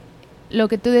de lo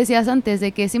que tú decías antes,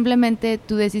 de que simplemente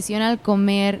tu decisión al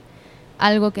comer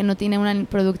algo que no tiene un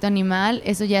producto animal,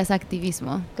 eso ya es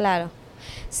activismo. Claro.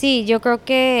 Sí, yo creo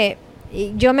que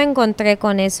yo me encontré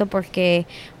con eso porque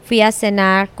fui a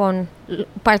cenar con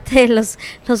parte de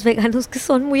los veganos que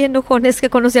son muy enojones que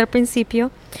conocí al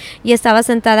principio y estaba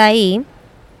sentada ahí.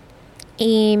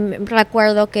 Y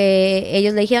recuerdo que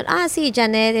ellos le dijeron, sí,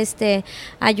 Janette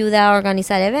ayuda a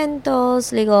organizar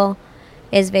eventos, le digo,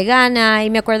 es vegana. Y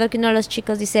me acuerdo que uno de los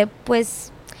chicos dice,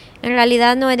 pues en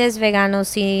realidad no eres vegano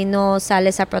si no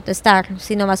sales a protestar,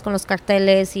 si no vas con los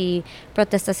carteles y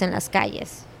protestas en las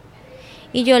calles.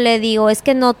 Y yo le digo, es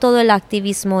que no todo el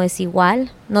activismo es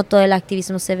igual, no todo el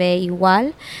activismo se ve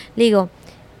igual. Le digo,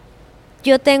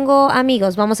 yo tengo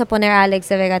amigos, vamos a poner a Alex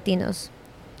de Vegatinos,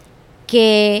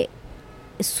 que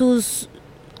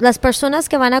las personas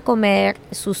que van a comer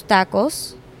sus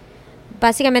tacos,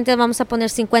 básicamente vamos a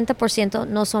poner 50%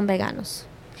 no son veganos.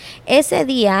 Ese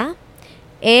día,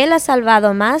 él ha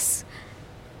salvado más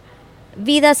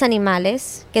vidas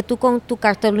animales que tú con tu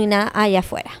cartulina allá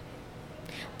afuera.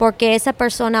 Porque esa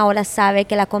persona ahora sabe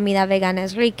que la comida vegana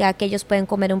es rica, que ellos pueden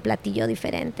comer un platillo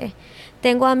diferente.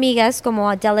 Tengo amigas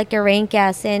como Delicate Rain que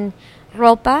hacen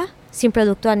ropa sin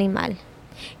producto animal.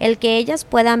 El que ellas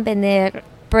puedan vender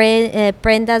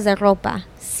prendas de ropa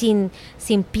sin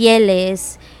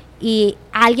pieles y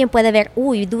alguien puede ver,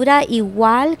 dura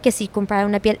igual que si comprara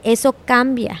una piel, eso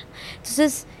cambia.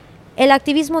 Entonces, el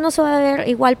activismo no se va a ver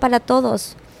igual para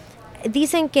todos.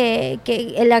 Dicen que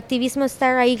el activismo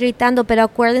está ahí gritando, pero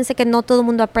acuérdense que no todo el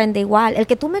mundo aprende igual. El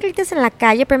que tú me grites en la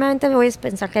calle, primeramente voy a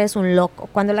pensar que eres un loco.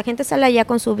 Cuando la gente sale allá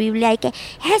con su Biblia y que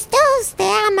Jesús te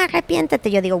ama,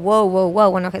 arrepiéntete, yo digo, wow,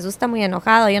 bueno, Jesús está muy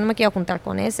enojado, yo no me quiero juntar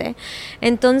con ese.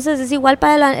 Entonces es igual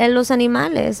para los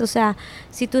animales. O sea,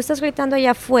 si tú estás gritando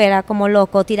allá afuera como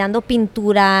loco, tirando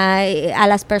pintura a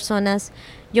las personas,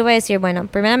 yo voy a decir, bueno,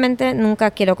 primeramente nunca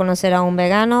quiero conocer a un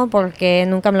vegano porque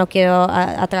nunca me lo quiero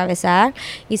atravesar.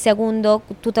 Y segundo,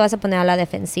 tú te vas a poner a la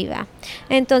defensiva.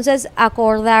 Entonces,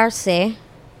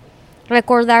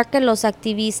 recordar que los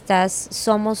activistas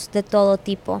somos de todo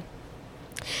tipo.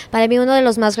 Para mí uno de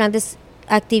los más grandes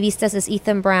activistas es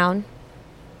Ethan Brown.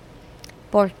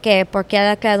 ¿Por qué? Porque él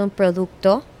ha creado un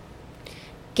producto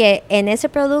que en ese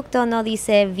producto no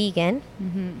dice vegan,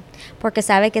 porque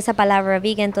sabe que esa palabra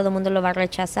vegan todo el mundo lo va a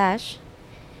rechazar,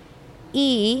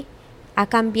 y ha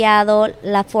cambiado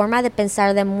la forma de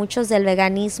pensar de muchos del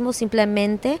veganismo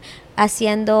simplemente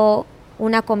haciendo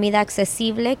una comida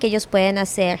accesible que ellos pueden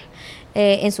hacer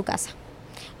en su casa.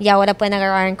 Y ahora pueden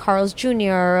agarrar en Carl's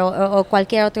Jr. o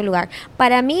cualquier otro lugar.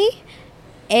 Para mí,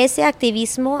 ese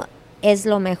activismo es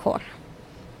lo mejor.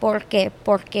 ¿Por qué?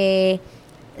 Porque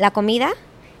la comida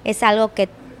es algo que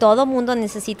todo mundo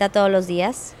necesita todos los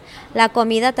días. La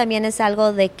comida también es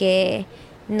algo de que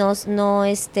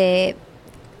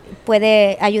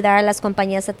puede ayudar a las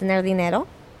compañías a tener dinero.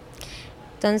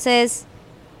 Entonces,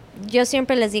 yo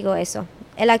siempre les digo eso.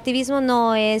 El activismo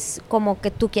no es como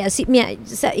que tú quieras. Sí, mira,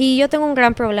 y yo tengo un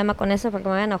gran problema con eso porque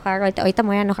me voy a enojar. Ahorita me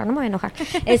voy a enojar, no me voy a enojar.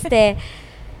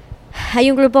 Hay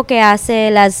un grupo que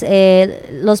hace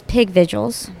los pig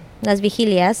vigils, las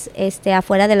vigilias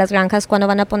afuera de las granjas cuando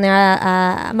van a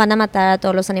van a matar a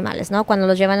todos los animales, ¿no? Cuando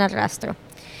los llevan al rastro.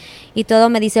 Y todo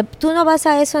me dice, tú no vas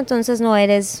a eso, entonces no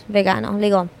eres vegano. Le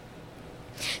digo,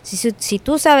 si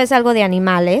tú sabes algo de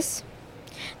animales,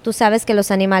 tú sabes que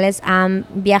los animales han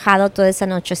viajado toda esa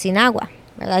noche sin agua,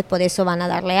 ¿verdad? Y por eso van a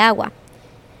darle agua.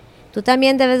 Tú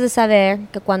también debes de saber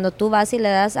que cuando tú vas y le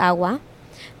das agua,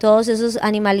 todos esos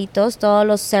animalitos, todos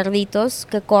los cerditos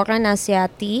que corren hacia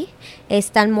ti,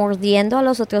 están mordiendo a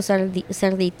los otros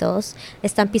cerditos,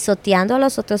 están pisoteando a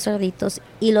los otros cerditos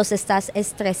y los estás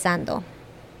estresando.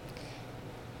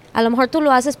 A lo mejor tú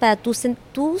lo haces para tú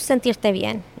sentirte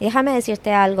bien. Déjame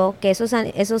decirte algo, que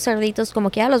esos cerditos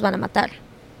como quiera los van a matar.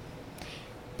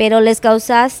 Pero les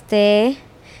causaste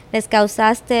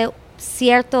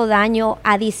cierto daño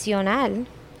adicional,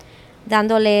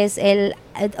 dándoles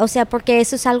porque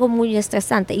eso es algo muy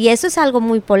estresante y eso es algo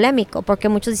muy polémico, porque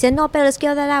muchos dicen, no, pero les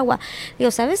quiero dar agua.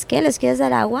 Digo, ¿sabes qué? ¿Les quieres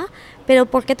dar agua? Pero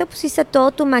 ¿por qué te pusiste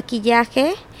todo tu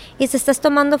maquillaje y te estás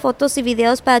tomando fotos y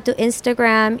videos para tu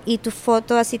Instagram y tu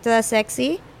foto así toda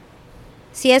sexy?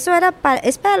 Si eso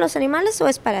 ¿es para los animales o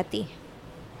es para ti?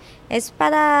 ¿Es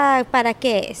para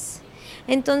qué es?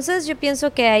 Entonces yo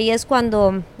pienso que ahí es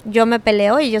cuando yo me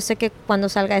peleo, y yo sé que cuando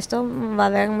salga esto va a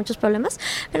haber muchos problemas,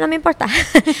 pero no me importa,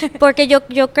 porque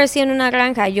yo crecí en una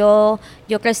granja, yo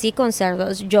crecí con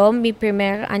cerdos. Mi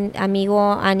primer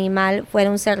amigo animal fue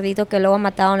un cerdito que luego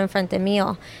mataron enfrente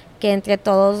mío, que entre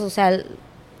todos, o sea,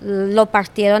 lo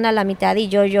partieron a la mitad, y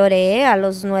yo lloré a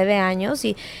los 9 años,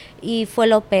 y fue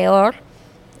lo peor.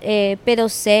 Pero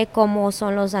sé cómo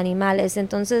son los animales.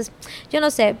 Entonces, yo no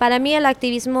sé, para mí el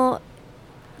activismo,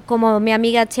 como mi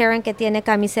amiga Taryn, que tiene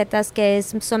camisetas que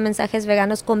son mensajes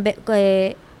veganos,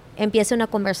 empieza una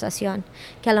conversación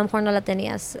que a lo mejor no la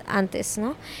tenías antes,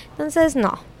 ¿no? Entonces,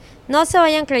 no se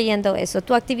vayan creyendo eso.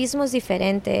 Tu activismo es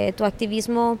diferente, tu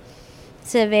activismo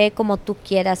se ve como tú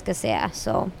quieras que sea.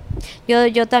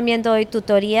 Yo también doy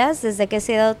tutorías. Desde que he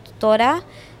sido tutora,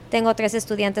 tengo 3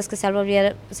 estudiantes que se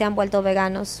han vuelto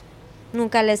veganos.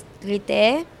 Nunca les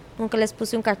grité, nunca les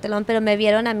puse un cartelón, pero me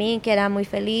vieron a mí, que era muy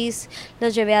feliz.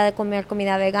 Los llevé a comer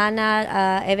comida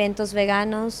vegana, a eventos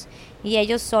veganos, y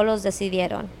ellos solos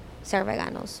decidieron ser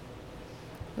veganos.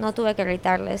 No tuve que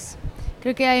gritarles.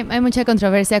 Creo que hay mucha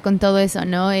controversia con todo eso,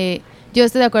 ¿no? Yo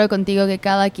estoy de acuerdo contigo que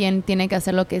cada quien tiene que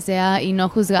hacer lo que sea y no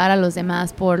juzgar a los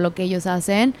demás por lo que ellos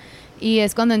hacen. Y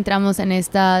es cuando entramos en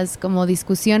estas como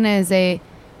discusiones de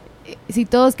si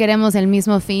todos queremos el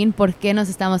mismo fin, ¿por qué nos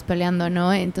estamos peleando,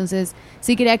 no? Entonces,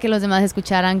 sí quería que los demás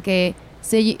escucharan que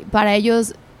para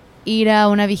ellos ir a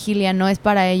una vigilia no es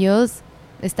para ellos,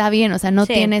 está bien, o sea, no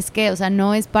tienes que, o sea,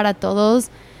 no es para todos,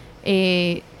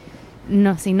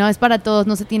 no, si no es para todos,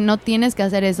 no tienes que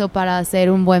hacer eso para ser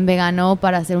un buen vegano,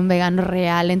 para ser un vegano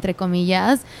real, entre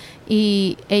comillas,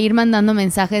 e ir mandando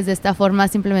mensajes de esta forma.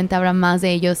 Simplemente habrá más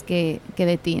de ellos que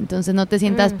de ti. Entonces no te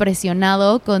sientas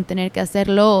presionado con tener que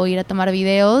hacerlo o ir a tomar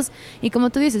videos. Y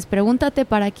como tú dices, pregúntate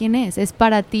para quién es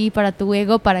para ti, para tu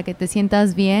ego, para que te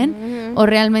sientas bien, o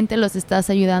realmente los estás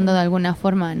ayudando de alguna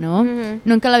forma, ¿no?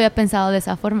 Nunca lo había pensado de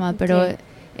esa forma, pero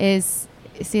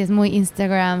sí es muy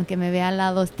Instagram, que me ve al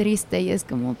lado triste, y es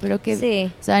como, pero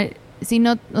que, o sea, si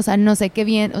no, o sea, no sé qué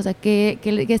bien, o sea, qué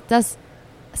estás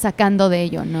sacando de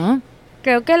ello, ¿no?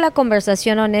 Creo que la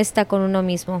conversación honesta con uno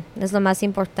mismo es lo más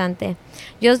importante.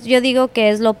 Yo digo que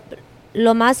es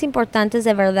lo más importante, es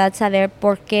de verdad saber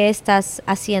por qué estás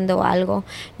haciendo algo.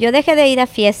 Yo dejé de ir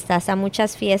a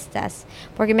muchas fiestas,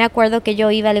 porque me acuerdo que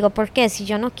yo iba y le digo, ¿por qué? Si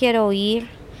yo no quiero ir,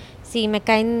 si me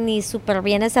cae ni súper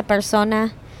bien esa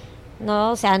persona,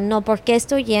 no, o sea, no, ¿por qué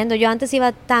estoy yendo? Yo antes iba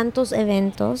a tantos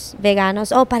eventos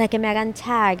veganos, para que me hagan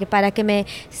tag, para que me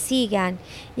sigan.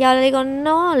 Y ahora le digo,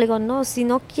 no, si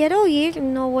no quiero ir,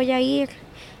 no voy a ir.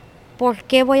 ¿Por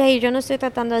qué voy a ir? Yo no estoy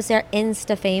tratando de ser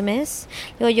Insta famous.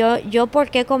 Digo, yo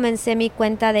 ¿por qué comencé mi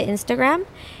cuenta de Instagram?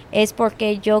 Es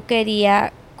porque yo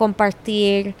quería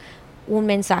compartir un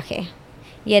mensaje.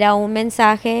 Y era un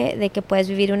mensaje de que puedes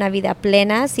vivir una vida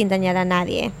plena sin dañar a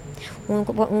nadie.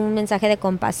 Un mensaje de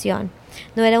compasión.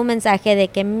 No era un mensaje de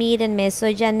que mírenme,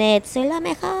 soy Janette, soy la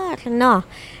mejor. No,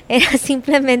 era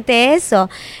simplemente eso.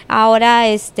 Ahora,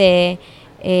 y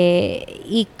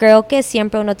creo que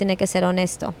siempre uno tiene que ser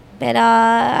honesto. Pero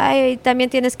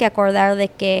también tienes que acordar de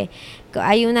que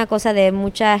hay una cosa de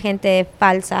mucha gente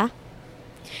falsa.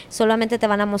 Solamente te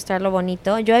van a mostrar lo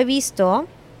bonito. Yo he visto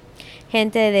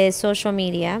gente de social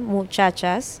media,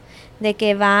 muchachas, de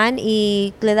que van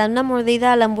y le dan una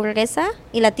mordida a la hamburguesa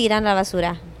y la tiran a la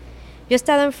basura. Yo he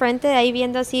estado enfrente de ahí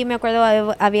viendo así, me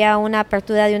acuerdo había una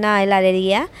apertura de una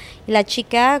heladería, y la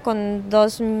chica con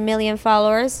 2 million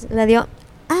followers le dio,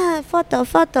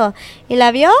 foto, y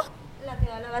la vio,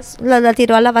 la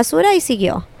tiró a la basura y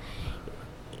siguió.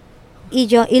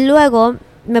 Y luego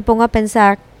me pongo a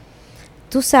pensar,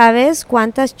 ¿tú sabes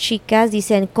cuántas chicas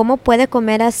dicen, ¿cómo puede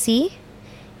comer así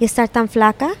y estar tan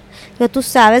flaca? Pero tú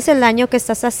sabes el daño que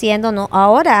estás haciendo, no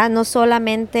ahora, no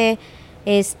solamente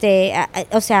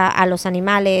o sea, a los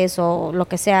animales o lo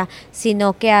que sea,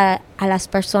 sino que a las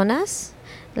personas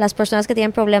que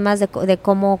tienen problemas de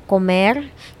cómo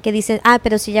comer, que dicen,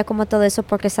 pero si ya como todo eso,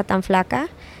 ¿por qué está tan flaca?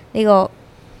 Digo,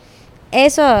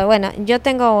 eso, bueno, yo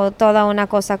tengo toda una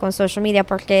cosa con social media,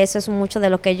 porque eso es mucho de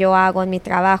lo que yo hago en mi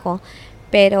trabajo,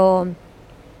 pero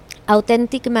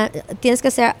tienes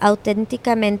que ser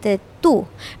auténticamente tú,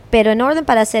 pero en orden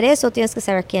para hacer eso tienes que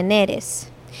saber quién eres.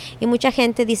 Y mucha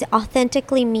gente dice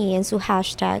authentically me en su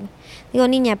hashtag. Digo,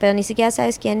 niña, pero ni siquiera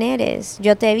sabes quién eres.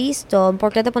 Yo te he visto.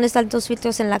 ¿Por qué te pones tantos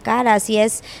filtros en la cara? Si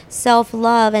es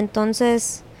self-love,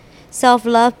 entonces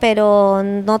self-love, pero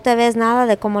no te ves nada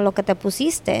de como lo que te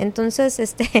pusiste. Entonces,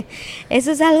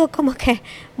 eso es algo como que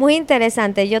muy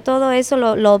interesante. Yo todo eso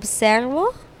lo observo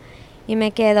y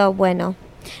me quedo, bueno,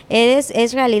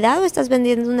 ¿es realidad o estás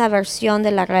vendiendo una versión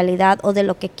de la realidad o de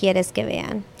lo que quieres que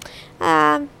vean?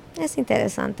 Es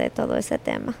interesante todo ese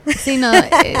tema. Sí, no,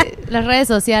 las redes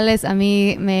sociales a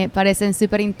mí me parecen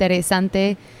súper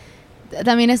interesantes.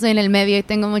 También estoy en el medio y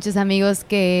tengo muchos amigos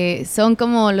que son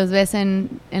como los ves en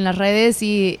las redes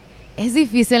y es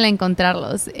difícil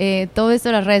encontrarlos. Todo esto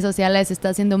de las redes sociales está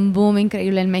haciendo un boom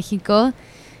increíble en México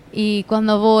y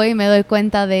cuando voy me doy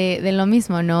cuenta de lo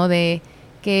mismo, ¿no? De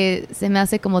que se me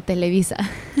hace como Televisa.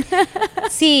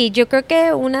 Sí, yo creo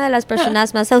que una de las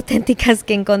personas más auténticas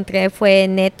que encontré fue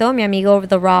Neto, mi amigo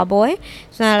The Raw Boy.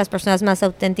 Es una de las personas más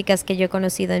auténticas que yo he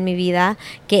conocido en mi vida,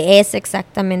 que es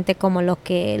exactamente como lo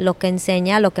que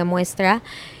enseña, lo que muestra.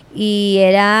 Y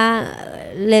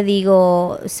le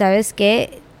digo, ¿sabes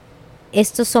qué?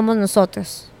 Estos somos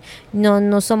nosotros.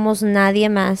 No somos nadie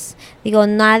más. Digo,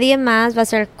 nadie más va a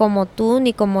ser como tú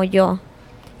ni como yo.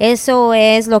 Eso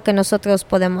es lo que nosotros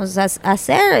podemos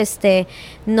hacer,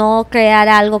 no crear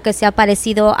algo que sea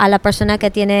parecido a la persona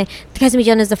que tiene 3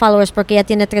 millones de followers porque ella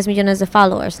tiene 3 millones de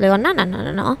followers. Le digo,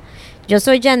 no. Yo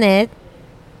soy Janette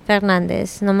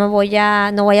Fernandez, no voy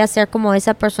a ser como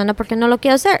esa persona porque no lo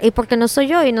quiero ser y porque no soy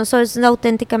yo y no soy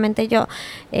auténticamente yo.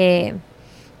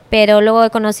 Pero luego he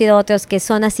conocido otros que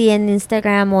son así en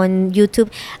Instagram o en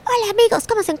YouTube. Hola amigos,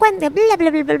 ¿cómo se encuentran? Bla,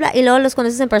 bla, bla, bla, bla. Y luego los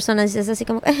conoces en persona y dices así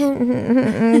como,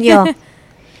 yo,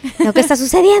 ¿qué está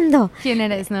sucediendo? ¿Quién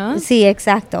eres, no? Sí,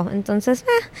 exacto. Entonces,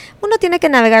 uno tiene que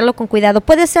navegarlo con cuidado.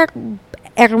 Puede ser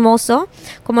hermoso,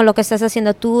 como lo que estás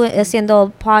haciendo tú,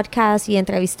 haciendo podcast y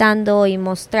entrevistando y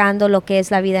mostrando lo que es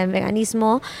la vida en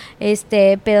veganismo,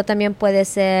 pero también puede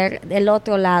ser el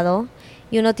otro lado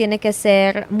y uno tiene que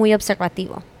ser muy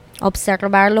observativo.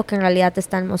 Observar lo que en realidad te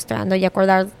están mostrando y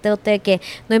acordarte que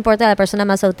no importa la persona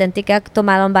más auténtica,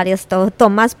 tomaron varias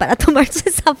tomas para tomarse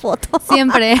esa foto.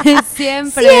 Siempre.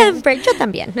 Yo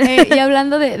también. Y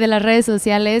hablando de las redes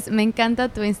sociales, me encanta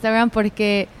tu Instagram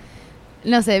porque,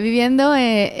 no sé, viviendo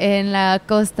en la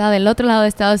costa del otro lado de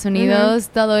Estados Unidos,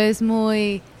 todo es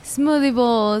muy smoothie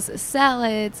bowls,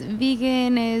 salads,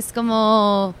 vegan, es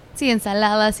como... Sí,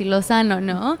 ensaladas y lo sano,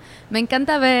 ¿no? Me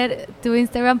encanta ver tu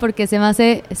Instagram porque se me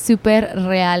hace súper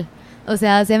real. O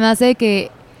sea, se me hace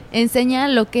que enseña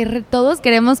lo que todos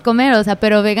queremos comer, o sea,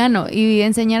 pero vegano. Y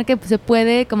enseñar que se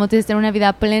puede, como tú dices, tener una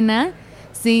vida plena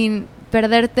sin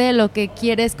perderte lo que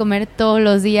quieres comer todos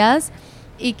los días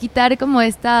y quitar como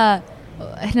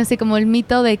no sé, como el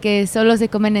mito de que solo se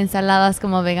comen ensaladas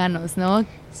como veganos, ¿no?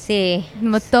 Sí.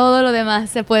 Como todo lo demás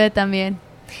se puede también.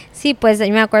 Sí, pues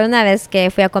me acuerdo una vez que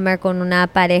fui a comer con una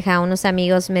pareja, unos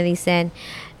amigos me dicen,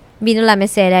 vino la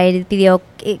mesera y pidió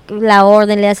la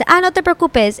orden, le dice, no te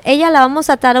preocupes, ella la vamos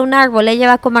a atar a un árbol, ella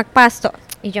va a comer pasto.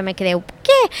 Y yo me quedé,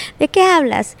 ¿qué? ¿De qué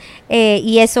hablas?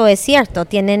 Y eso es cierto,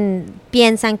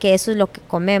 piensan que eso es lo que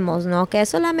comemos, ¿no? Que es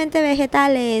solamente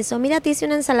vegetales, o mira, te hice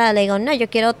una ensalada, le digo, no, yo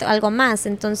quiero algo más.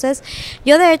 Entonces,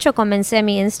 yo de hecho comencé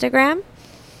mi Instagram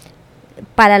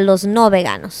para los no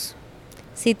veganos.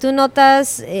 Si tú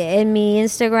notas, en mi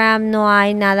Instagram no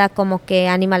hay nada como que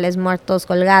animales muertos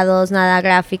colgados, nada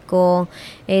gráfico,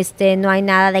 no hay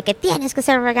nada de que tienes que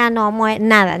ser vegano,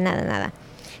 nada.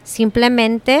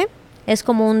 Simplemente es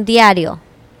como un diario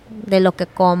de lo que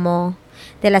como,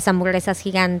 de las hamburguesas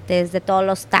gigantes, de todos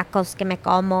los tacos que me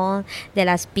como, de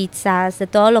las pizzas, de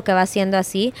todo lo que va siendo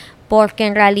así, porque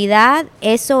en realidad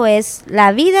eso es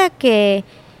la vida que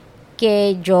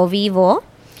yo vivo.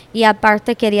 Y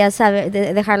aparte quería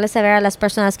dejarles saber a las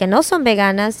personas que no son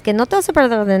veganas que no te vas a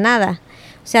perder de nada.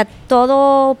 O sea,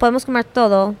 podemos comer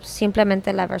todo,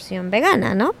 simplemente la versión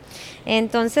vegana, ¿no?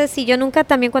 Entonces, yo nunca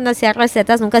también cuando hacía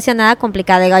recetas, nunca hacía nada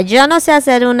complicado. Digo, yo no sé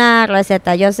hacer una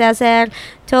receta, yo sé hacer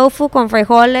tofu con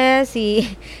frijoles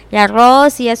y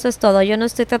arroz y eso es todo. Yo no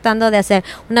estoy tratando de hacer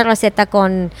una receta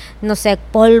con, no sé,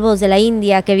 polvos de la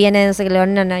India que vienen, no sé,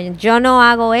 no, yo no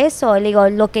hago eso. Le digo,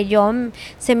 lo que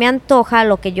se me antoja,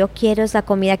 lo que yo quiero es la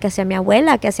comida que hacía mi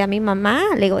abuela, que hacía mi mamá.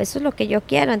 Le digo, eso es lo que yo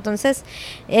quiero. Entonces,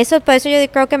 por eso yo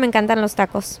creo que me encantan los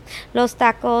tacos. Los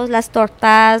tacos, las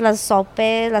tortas, las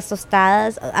sopes, las tostadas.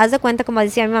 Haz de cuenta, como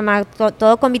decía mi mamá,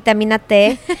 todo con vitamina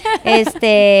T.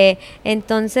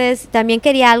 Entonces, también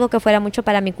quería algo que fuera mucho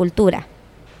para mi cultura,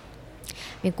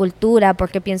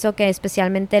 porque pienso que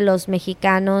especialmente los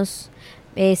mexicanos,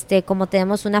 como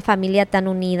tenemos una familia tan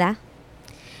unida,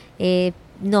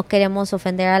 no queremos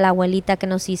ofender a la abuelita que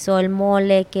nos hizo el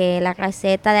mole, que la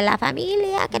receta de la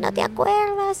familia, que no te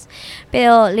acuerdas.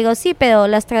 Pero digo, sí, pero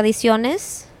las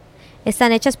tradiciones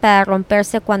están hechas para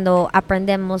romperse cuando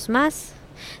aprendemos más.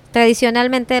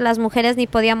 Tradicionalmente las mujeres ni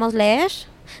podíamos leer.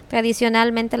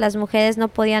 Tradicionalmente las mujeres no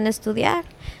podían estudiar.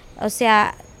 O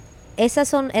sea,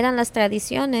 eran las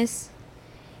tradiciones.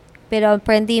 Pero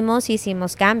aprendimos y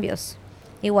hicimos cambios.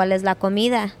 Igual es la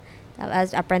comida.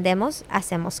 aprendemos,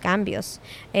 hacemos cambios.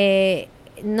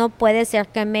 No puede ser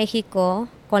que México,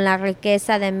 con la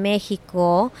riqueza de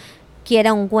México,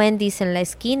 quiera un Wendy's en la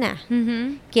esquina,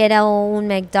 quiera un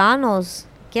McDonald's,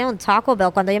 quiera un Taco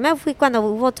Bell. Cuando yo me fui, cuando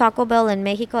hubo Taco Bell en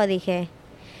México, dije,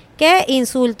 qué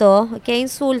insulto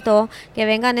que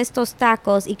vengan estos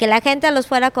tacos y que la gente los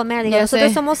fuera a comer. Digo,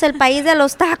 nosotros somos el país de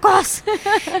los tacos.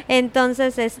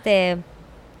 Entonces,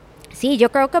 sí,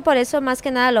 yo creo que por eso más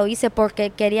que nada lo hice, porque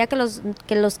quería que los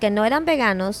que no eran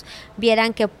veganos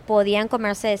vieran que podían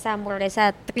comerse esa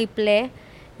hamburguesa triple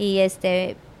y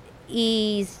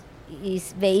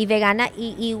y vegana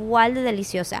y igual de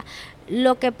deliciosa.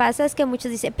 Lo que pasa es que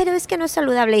muchos dicen, pero es que no es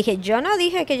saludable. Y dije, yo no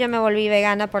dije que yo me volví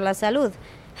vegana por la salud.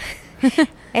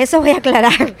 Eso voy a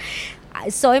aclarar.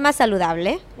 Soy más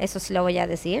saludable, eso sí lo voy a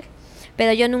decir.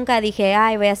 Pero yo nunca dije,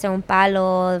 ay, voy a hacer un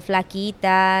palo,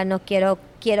 flaquita, no quiero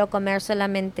comer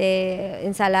solamente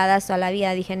ensaladas toda la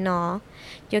vida. Dije, no,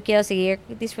 yo quiero seguir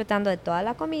disfrutando de toda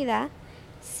la comida,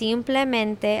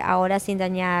 simplemente ahora sin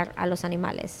dañar a los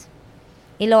animales.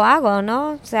 Y lo hago,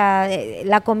 ¿no? O sea,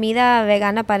 la comida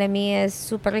vegana para mí es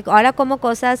súper rico. Ahora como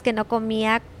cosas que no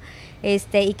comía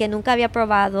y que nunca había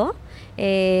probado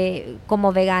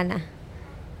como vegana.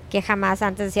 Que jamás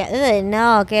antes decía,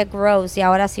 no, qué gross. Y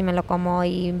ahora sí me lo como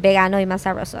y vegano y más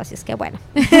sabroso. Así es que bueno.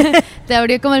 Te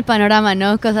abrió como el panorama,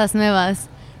 ¿no? Cosas nuevas.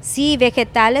 Sí,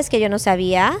 vegetales que yo no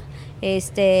sabía.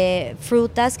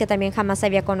 Frutas que también jamás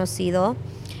había conocido.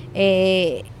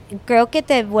 Creo que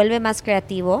te vuelve más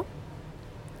creativo.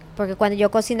 Porque cuando yo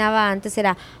cocinaba antes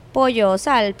era pollo,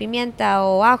 sal, pimienta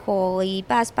o ajo y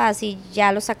paz y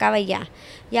ya lo sacaba y ya.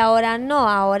 Y ahora no,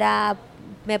 ahora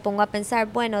me pongo a pensar,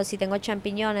 bueno, si tengo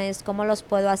champiñones, ¿cómo los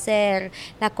puedo hacer?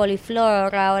 La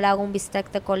coliflor, ahora hago un bistec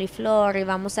de coliflor y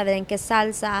vamos a ver en qué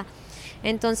salsa.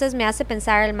 Entonces me hace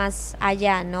pensar más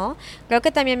allá, ¿no? Creo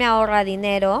que también me ahorra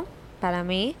dinero para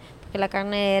mí, porque la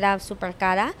carne era súper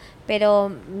cara,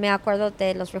 pero me acuerdo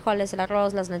de los frijoles, el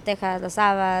arroz, las lentejas, las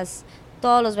habas,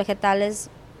 todos los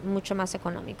vegetales, mucho más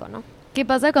económico, ¿no? ¿Qué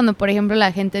pasa cuando, por ejemplo,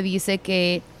 la gente dice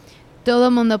que todo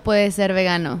mundo puede ser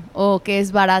vegano o que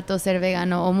es barato ser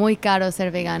vegano o muy caro ser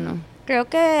vegano? Creo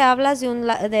que hablas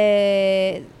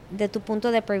de tu punto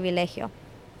de privilegio.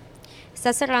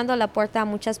 Estás cerrando la puerta a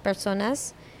muchas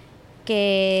personas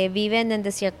que viven en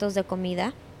desiertos de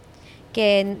comida,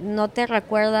 que no te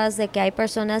recuerdas de que hay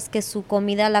personas que su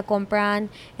comida la compran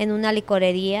en una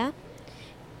licorería,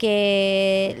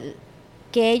 que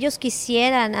ellos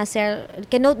quisieran hacer,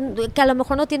 que a lo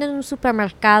mejor no tienen un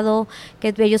supermercado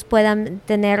que ellos puedan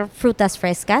tener frutas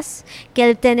frescas, que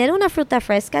el tener una fruta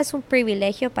fresca es un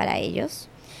privilegio para ellos.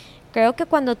 Creo que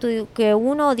cuando que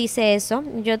uno dice eso,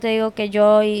 yo te digo que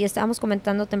y estábamos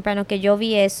comentando temprano que yo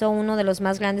vi eso, uno de los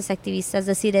más grandes activistas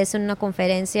decir eso en una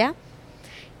conferencia,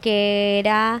 que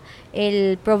era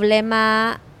el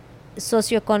problema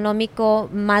socioeconómico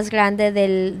más grande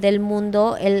del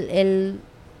mundo, el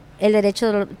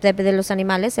derecho de los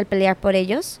animales, el pelear por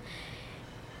ellos.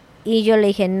 Y yo le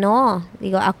dije, no,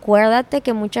 digo, acuérdate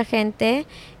que mucha gente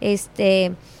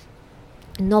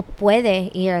no puede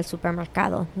ir al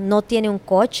supermercado, no tiene un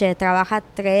coche, trabaja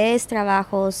 3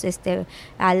 trabajos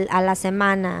a la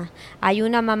semana. Hay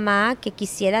una mamá que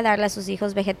quisiera darle a sus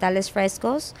hijos vegetales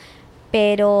frescos,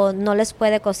 pero no les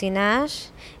puede cocinar,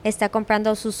 está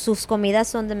comprando sus comidas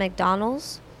son de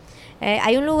McDonald's.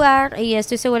 Hay un lugar, y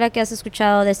estoy segura que has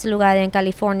escuchado de este lugar en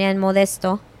California, en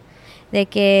Modesto, de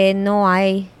que no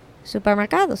hay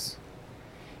supermercados.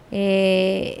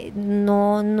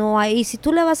 No hay. Y si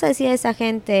tú le vas a decir a esa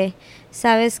gente,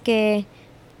 sabes que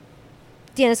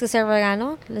tienes que ser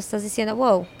vegano, le estás diciendo,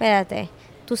 wow, espérate,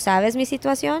 ¿tú sabes mi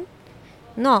situación?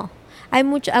 No. Hay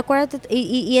mucho, acuérdate,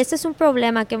 y este es un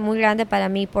problema que es muy grande para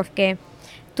mí, porque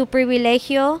tu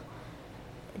privilegio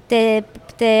te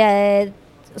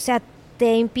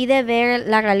impide ver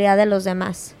la realidad de los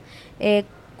demás.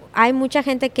 Hay mucha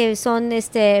gente que son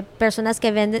personas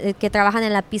que trabajan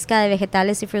en la pizca de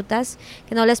vegetales y frutas,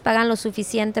 que no les pagan lo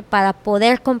suficiente para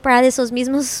poder comprar esos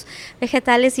mismos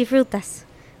vegetales y frutas.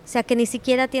 O sea, que ni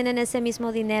siquiera tienen ese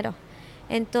mismo dinero.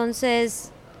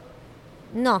 Entonces,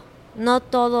 no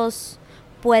todos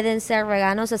pueden ser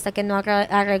veganos hasta que no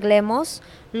arreglemos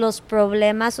los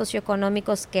problemas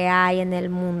socioeconómicos que hay en el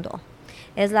mundo.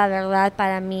 Es la verdad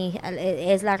para mí,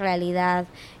 es la realidad.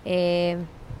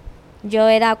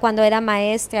 Cuando era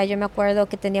maestra, yo me acuerdo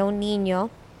que tenía un niño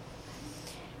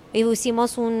y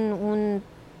hicimos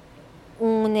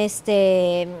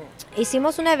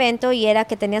hicimos un evento y era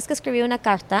que tenías que escribir una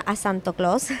carta a Santa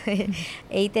Claus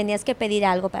y tenías que pedir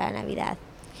algo para Navidad.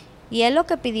 Y él lo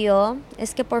que pidió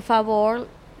es que por favor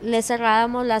le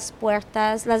cerrábamos las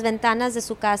puertas, las ventanas de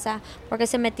su casa, porque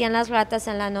se metían las ratas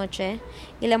en la noche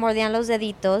y le mordían los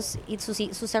deditos y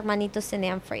sus hermanitos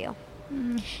tenían frío.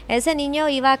 Ese niño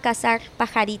iba a cazar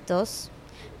pajaritos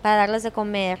para darles de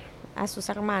comer a sus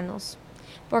hermanos,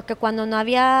 porque cuando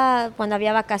había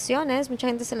vacaciones, mucha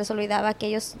gente se les olvidaba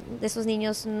que esos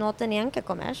niños no tenían que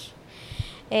comer.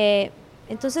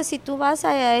 Entonces, si tú vas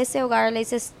a ese hogar y le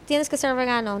dices, tienes que ser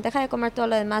vegano, deja de comer todo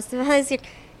lo demás, te van a decir,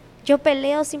 yo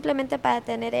peleo simplemente para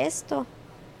tener esto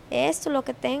es lo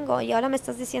que tengo, y ahora me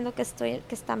estás diciendo que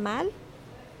está mal.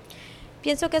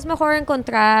 Pienso que es mejor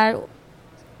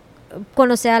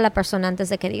conocer a la persona antes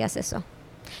de que digas eso.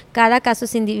 Cada caso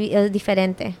es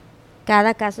diferente.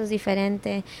 Cada caso es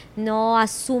diferente. No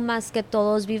asumas que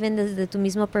todos viven desde tu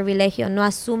mismo privilegio. No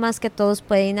asumas que todos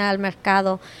pueden ir al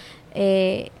mercado.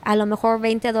 A lo mejor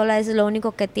 $20 es lo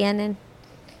único que tienen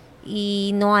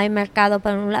y no hay mercado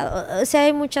para un lado. O sea,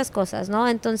 hay muchas cosas, ¿no?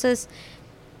 Entonces,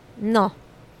 no.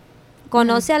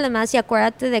 Conoce a los demás y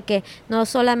acuérdate de que no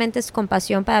solamente es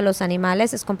compasión para los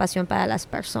animales, es compasión para las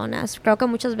personas. Creo que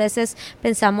muchas veces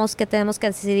pensamos que tenemos que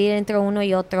decidir entre uno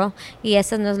y otro, y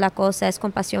esa no es la cosa, es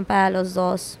compasión para los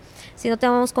dos. Si no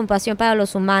tenemos compasión para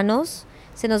los humanos,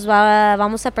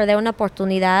 vamos a perder una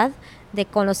oportunidad de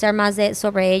conocer más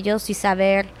sobre ellos y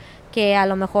saber que a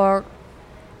lo mejor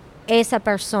esa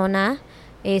persona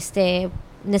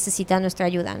necesita nuestra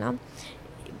ayuda, ¿no?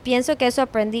 Pienso que eso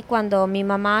aprendí cuando mi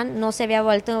mamá no se había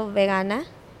vuelto vegana,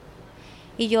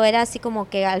 y yo era así como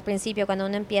que al principio, cuando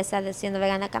uno empieza siendo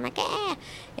vegana, como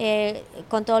 ¿qué?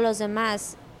 Con todos los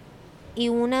demás. Y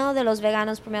uno de los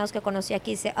veganos primeros que conocí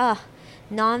aquí dice,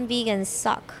 non-vegans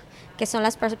suck, que son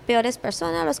las peores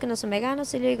personas, los que no son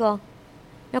veganos. Y yo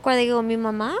me acuerdo, mi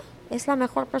mamá es la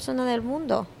mejor persona del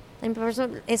mundo,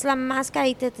 es la más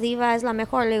caritativa, es la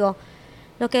mejor. Le digo,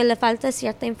 lo que le falta es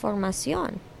cierta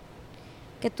información.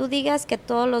 Que tú digas que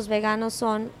todos los veganos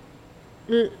son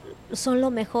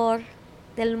lo mejor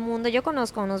del mundo. Yo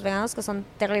conozco unos veganos que son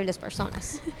terribles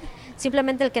personas.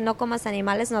 Simplemente el que no comas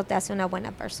animales no te hace una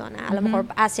buena persona. A lo mejor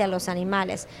hacia los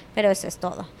animales, pero eso es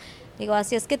todo. Digo,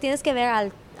 así es que tienes que ver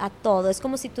a todo. Es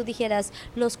como si tú dijeras,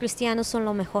 los cristianos son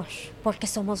lo mejor, porque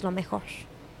somos lo mejor.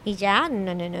 Y ya,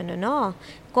 no.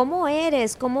 ¿Cómo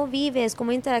eres? ¿Cómo vives?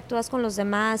 ¿Cómo interactúas con los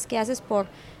demás? ¿Qué haces por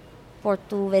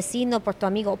tu vecino, por tu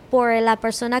amigo, por la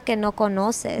persona que no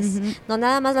conoces? No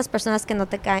nada más las personas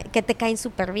que te caen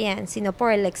súper bien, sino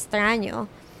por el extraño.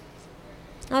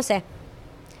 No sé.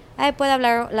 Puedo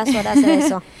hablar las horas de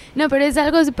eso. No, pero es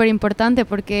algo súper importante,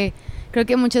 porque creo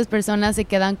que muchas personas se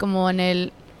quedan como en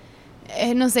el,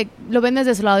 no sé, lo ven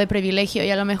desde su lado de privilegio,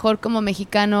 y a lo mejor como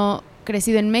mexicano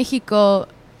crecido en México,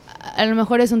 a lo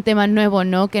mejor es un tema nuevo,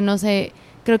 ¿no? Que no sé,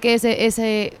 creo que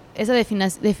esa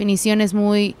definición es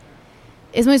muy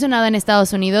sonada en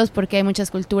Estados Unidos, porque hay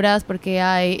muchas culturas, porque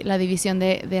hay la división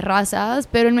de razas,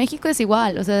 pero en México es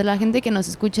igual. O sea, la gente que nos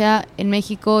escucha en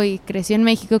México y creció en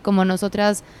México como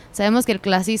nosotras, sabemos que el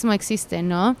clasismo existe,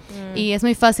 ¿no? Y es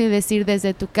muy fácil decir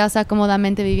desde tu casa,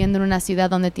 cómodamente viviendo en una ciudad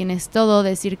donde tienes todo,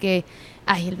 decir que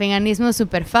el veganismo es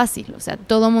súper fácil, o sea,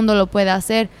 todo mundo lo puede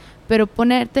hacer, pero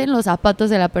ponerte en los zapatos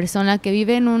de la persona que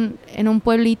vive en un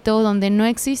pueblito donde no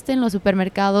existen los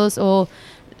supermercados, o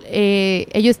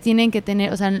ellos tienen que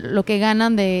tener, o sea, lo que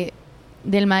ganan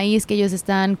del maíz que ellos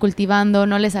están cultivando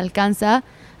no les alcanza.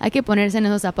 Hay que ponerse en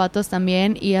esos zapatos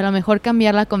también, y a lo mejor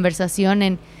cambiar la conversación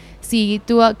en, si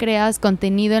tú creas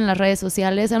contenido en las redes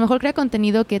sociales, a lo mejor crea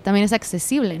contenido que también es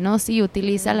accesible, ¿no? Si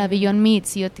utiliza la Beyond Meat,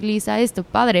 si utiliza esto,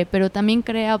 padre, pero también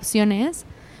crea opciones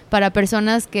para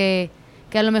personas que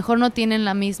a lo mejor no tienen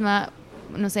la misma,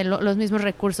 no sé, los mismos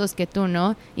recursos que tú,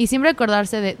 ¿no? Y siempre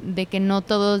acordarse de que no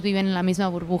todos viven en la misma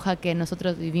burbuja que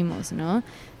nosotros vivimos, ¿no?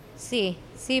 Sí,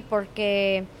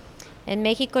 porque en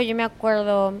México yo me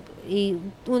acuerdo, y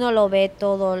uno lo ve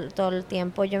todo el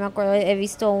tiempo, yo me acuerdo, he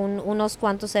visto unos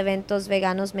cuantos eventos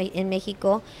veganos en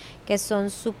México que son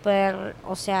súper,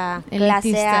 o sea,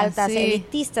 clase alta, sí.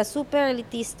 Elitista, súper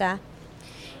elitista.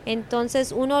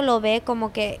 Entonces uno lo ve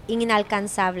como que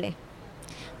inalcanzable.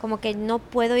 Como que no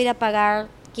puedo ir a pagar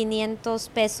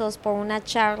 $500 por una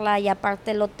charla, y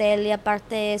aparte el hotel, y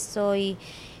aparte eso, y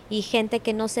gente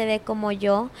que no se ve como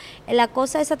yo. La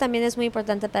cosa esa también es muy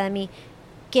importante para mí,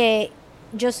 que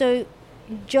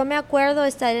yo me acuerdo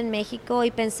estar en México y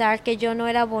pensar que yo no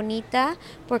era bonita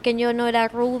porque yo no era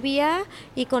rubia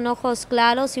y con ojos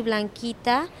claros y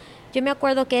blanquita. Yo me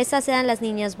acuerdo que esas eran las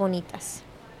niñas bonitas.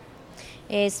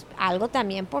 Es algo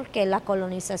también porque la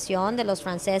colonización de los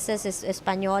franceses,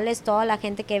 españoles, toda la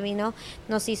gente que vino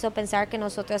nos hizo pensar que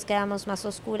nosotras que éramos más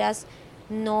oscuras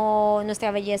no, nuestra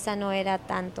belleza no era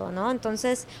tanto, ¿no?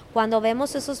 Entonces, cuando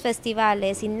vemos esos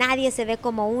festivales y nadie se ve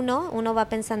como uno va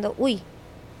pensando, uy,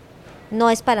 no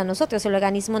es para nosotros, el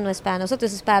organismo no es para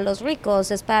nosotros, es para los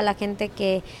ricos, es para la gente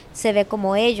que se ve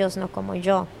como ellos, no como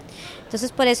yo.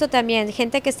 Entonces, por eso también,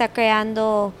 gente que está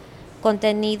creando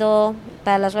contenido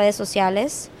para las redes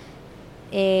sociales,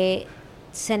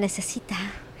 se necesita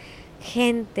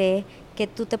gente que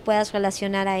tú te puedas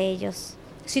relacionar a ellos.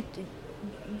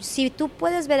 Si tú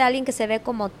puedes ver a alguien que se ve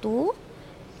como tú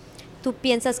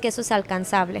piensas que eso es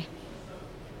alcanzable.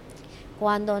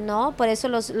 Cuando no, por eso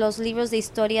los libros de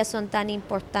historia son tan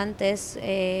importantes.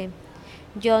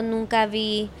 Yo nunca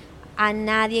vi a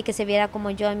nadie que se viera como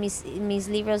yo en mis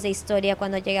libros de historia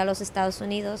cuando llegué a los Estados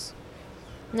Unidos.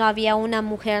 No había una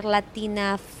mujer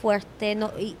latina fuerte,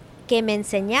 que me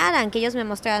enseñaran, que ellos me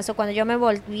mostraran. So, cuando yo me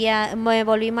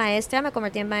volví maestra, me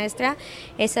convertí en maestra,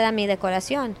 esa era mi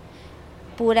decoración.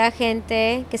 Pura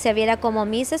gente que se viera como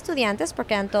mis estudiantes,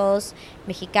 porque eran todos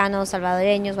mexicanos,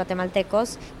 salvadoreños,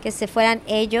 guatemaltecos, que se fueran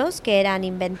ellos, que eran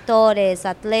inventores,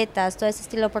 atletas, todo ese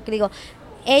estilo, porque digo,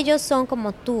 ellos son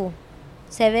como tú,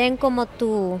 se ven como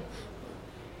tú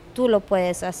lo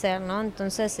puedes hacer, ¿no?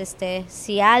 Entonces,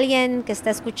 si alguien que está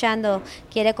escuchando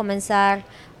quiere comenzar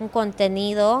un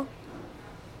contenido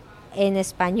en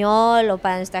español o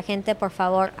para nuestra gente, por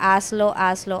favor, hazlo,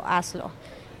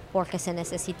 porque se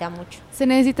necesita mucho. Se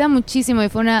necesita muchísimo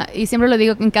y siempre lo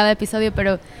digo en cada episodio,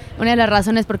 pero una de las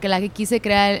razones por la que quise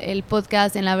crear el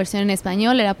podcast en la versión en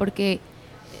español era porque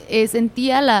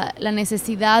sentía la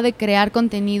necesidad de crear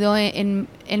contenido en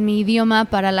mi idioma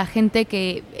para la gente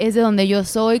que es de donde yo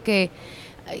soy, que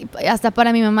hasta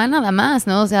para mi mamá nada más,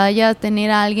 ¿no? O sea, ella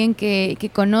tener a alguien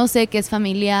que conoce, que es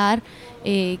familiar,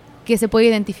 que se puede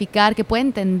identificar, que puede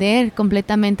entender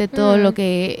completamente todo lo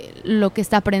que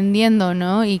está aprendiendo,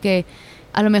 ¿no? Y que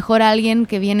a lo mejor alguien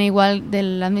que viene igual de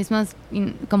las mismas,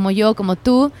 como yo, como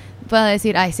tú, pueda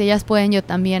decir, ay, si ellas pueden, yo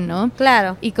también, ¿no?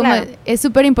 Claro. Y como es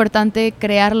súper importante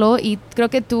crearlo, y creo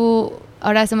que tú,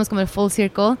 ahora hacemos como el full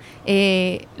circle,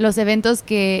 los eventos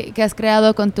que has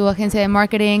creado con tu agencia de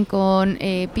marketing, con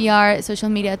PR,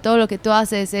 social media, todo lo que tú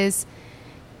haces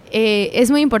es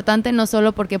muy importante, no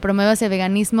solo porque promuevas el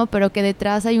veganismo, pero que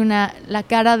detrás hay la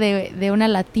cara de una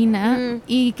latina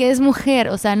y que es mujer,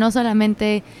 o sea, no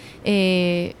solamente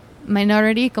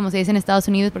minority, como se dice en Estados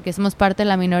Unidos, porque somos parte de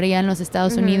la minoría en los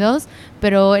Estados Unidos,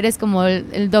 pero eres como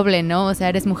el doble, ¿no? O sea,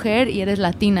 eres mujer y eres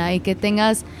latina, y que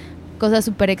tengas cosas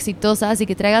súper exitosas y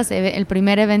que traigas el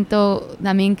primer evento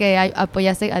también que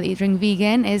apoyaste a Eat Drink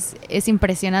Vegan es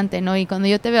impresionante, ¿no? Y cuando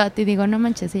yo te veo a ti digo, no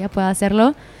manches, ella puede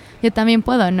hacerlo, yo también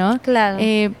puedo, ¿no? Claro.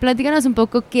 Platícanos un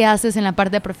poco qué haces en la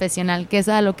parte profesional, qué es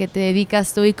a lo que te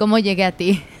dedicas tú y cómo llegué a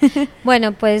ti.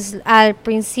 Bueno, pues al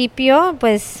principio,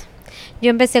 pues yo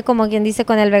empecé, como quien dice,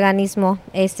 con el veganismo,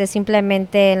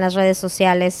 simplemente en las redes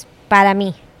sociales para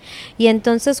mí. Y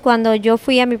entonces cuando yo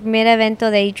fui a mi primer evento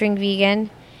de Eat Drink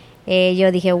Vegan,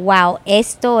 yo dije, wow,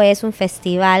 esto es un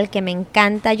festival que me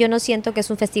encanta. Yo no siento que es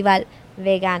un festival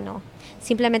vegano,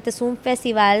 simplemente es un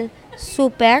festival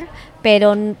súper,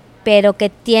 pero que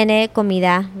tiene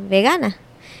comida vegana.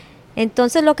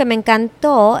 Entonces lo que me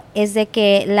encantó es de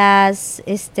que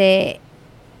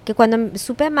que cuando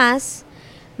supe más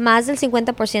del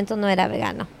 50% no era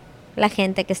vegano, la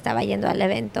gente que estaba yendo al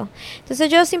evento. Entonces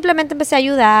yo simplemente empecé a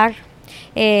ayudar,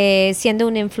 siendo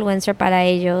un influencer para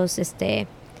ellos,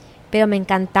 pero me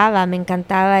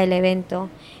encantaba el evento.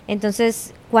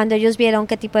 Entonces cuando ellos vieron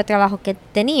qué tipo de trabajo que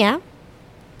tenía,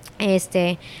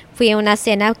 fui a una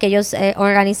cena que ellos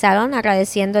organizaron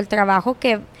agradeciendo el trabajo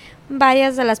que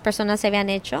varias de las personas se habían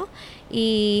hecho,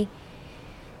 y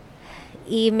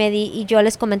yo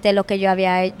les comenté lo que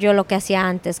yo lo que hacía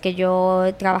antes, que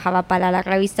yo trabajaba para la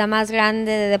revista más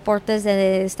grande de deportes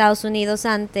de Estados Unidos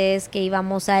antes, que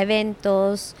íbamos a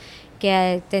eventos,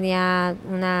 que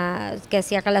que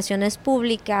hacía relaciones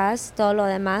públicas, todo lo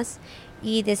demás,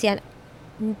 y decían,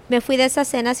 me fui de esa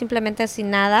cena simplemente sin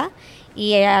nada,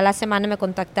 y a la semana me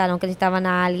contactaron que necesitaban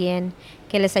a alguien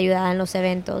que les ayudara en los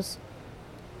eventos.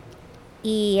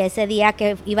 Y ese día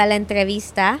que iba a la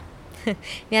entrevista, me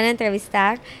iban a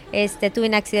entrevistar, tuve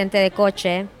un accidente de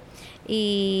coche,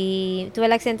 y tuve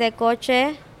el accidente de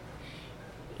coche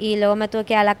y luego me tuve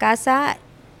que ir a la casa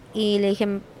y le dije,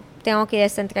 tengo que ir a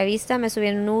esta entrevista. Me subí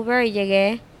en un Uber y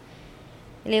llegué.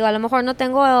 Y le digo, a lo mejor no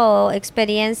tengo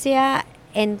experiencia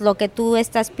en lo que tú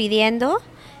estás pidiendo,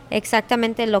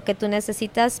 exactamente lo que tú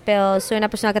necesitas, pero soy una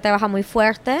persona que trabaja muy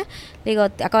fuerte. Digo,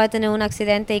 acabo de tener un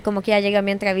accidente y como que ya llegué a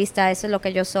mi entrevista, eso es lo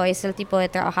que yo soy, es el tipo de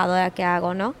trabajadora que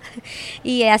hago, ¿no?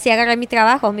 Y así agarré mi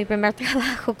primer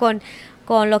trabajo con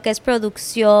con lo que es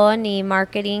producción y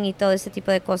marketing y todo ese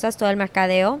tipo de cosas, todo el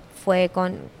mercadeo fue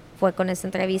con esta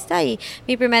entrevista. Y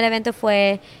mi primer evento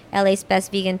fue LA's Best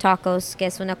Vegan Tacos, que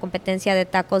es una competencia de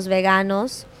tacos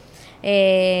veganos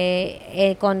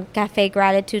con Café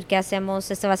Gratitude que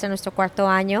hacemos. Este va a ser nuestro 4º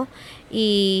año,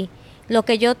 y lo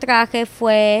que yo traje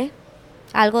fue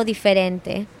algo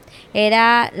diferente.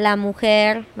 Era la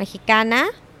mujer mexicana,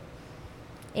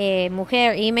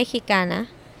 mujer y mexicana,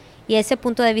 y ese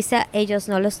punto de vista ellos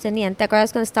no los tenían. ¿Te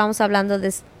acuerdas cuando estábamos hablando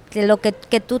de lo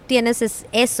que tú tienes es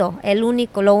eso, lo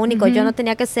único? Yo no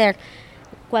tenía que ser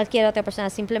cualquier otra persona,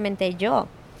 simplemente yo.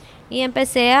 Y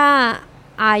empecé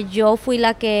yo fui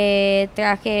la que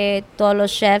traje todos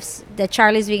los chefs de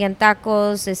Charlie's Vegan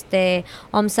Tacos,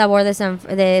 Sabor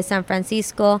de San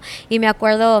Francisco, y me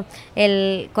acuerdo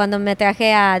cuando me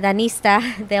traje a Danista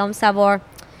de Sabor.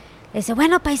 Dice,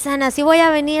 bueno, paisana, sí voy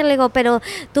a venir. Le digo, pero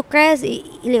 ¿tú crees? Y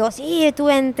le digo, sí, tú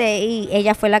vente. Y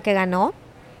ella fue la que ganó.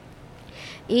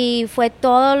 Y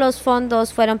todos los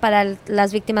fondos fueron para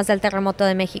las víctimas del terremoto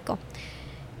de México.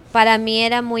 Para mí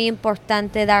era muy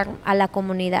importante dar a la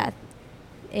comunidad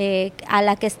a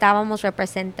la que estábamos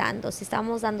representando. Si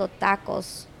estábamos dando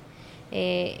tacos,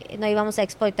 no íbamos a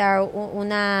explotar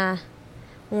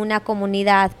una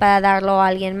comunidad para darlo a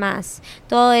alguien más.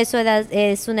 Todo eso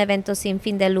es un evento sin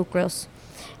fin de lucros.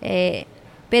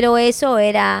 Pero eso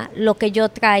era lo que yo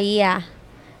traía,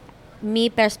 mi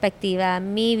perspectiva,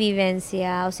 mi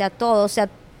vivencia, todas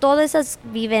esas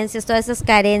vivencias, todas esas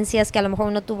carencias que a lo mejor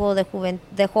uno tuvo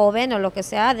de joven o lo que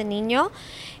sea, de niño,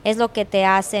 es lo que te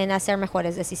hacen hacer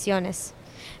mejores decisiones.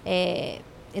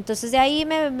 Entonces de ahí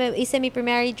me hice mi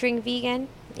primer Eat Drink Vegan.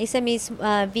 Hice mis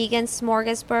vegan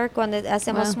smorgasbord, cuando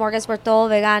hacemos smorgasbord todo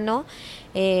vegano.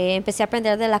 Empecé a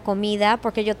aprender de la comida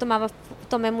porque yo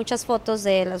tomé muchas fotos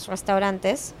de los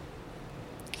restaurantes.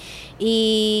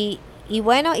 Y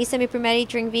bueno, hice mi primer Eat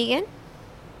Drink Vegan.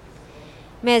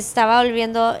 Me estaba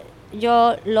volviendo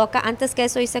yo loca. Antes que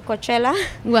eso hice Coachella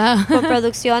con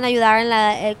producción,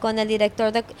 ayudar con el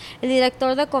director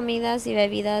de comidas y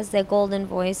bebidas de Golden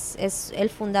Voice. Es el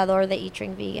fundador de Eat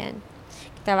Drink Vegan.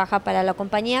 Trabaja para la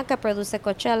compañía que produce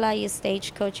Coachella y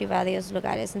Stagecoach y varios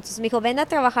lugares. Entonces me dijo, ven a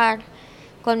trabajar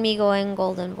conmigo en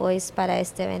Golden Voice para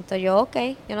este evento. Yo, ok,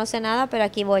 yo no sé nada, pero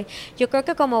aquí voy. Yo creo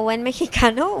que como buen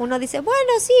mexicano, uno dice,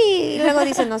 bueno, sí. Y luego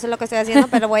dice, no sé lo que estoy haciendo,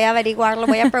 pero voy a averiguarlo,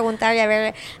 voy a preguntar y a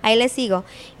ver, ahí le sigo.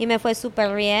 Y me fue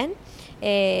súper bien.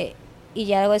 Y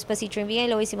ya luego después Eat Drink Vegan y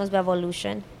luego hicimos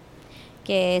Revolution,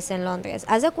 que es en Londres.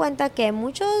 Haz de cuenta que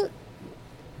muchas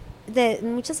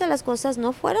de las cosas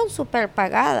no fueron súper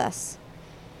pagadas,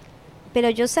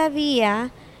 pero yo sabía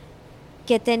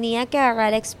que tenía que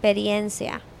agarrar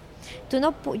experiencia.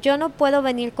 Yo no puedo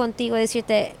venir contigo y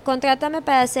decirte, contrátame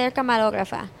para ser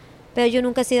camarógrafa, pero yo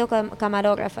nunca he sido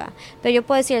camarógrafa. Pero yo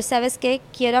puedo decir, ¿sabes qué?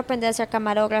 Quiero aprender a ser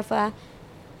camarógrafa,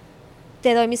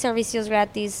 te doy mis servicios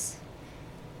gratis,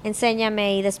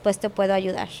 enséñame y después te puedo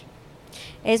ayudar.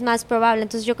 Es más probable.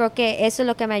 Entonces yo creo que eso es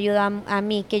lo que me ayudó a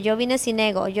mí, que yo vine sin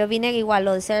ego. Yo vine igual,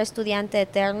 lo de ser estudiante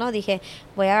eterno. Dije,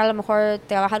 voy a lo mejor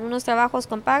trabajar unos trabajos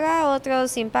con paga,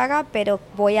 otros sin paga, pero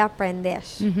voy a aprender.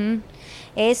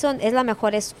 Eso es la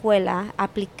mejor escuela,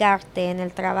 aplicarte en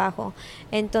el trabajo.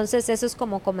 Entonces eso es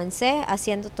como comencé,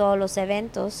 haciendo todos los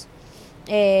eventos.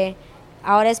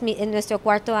 Ahora es en nuestro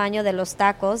 4º año de los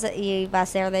tacos y va a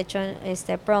ser de hecho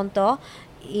pronto.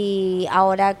 Y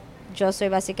ahora yo soy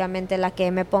básicamente la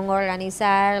que me pongo a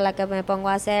organizar, la que me pongo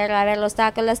a hacer, a ver los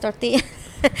tacos, las tortillas,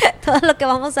 todo lo que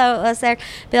vamos a hacer.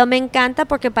 Pero me encanta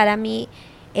porque para mí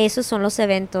esos son los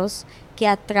eventos que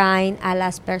atraen a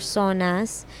las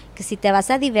personas, que si te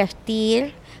vas a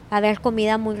divertir, va a haber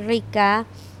comida muy rica,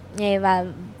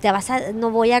 no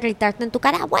voy a gritarte en tu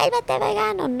cara, vuélvete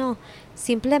vegano, no.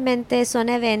 Simplemente son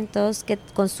eventos que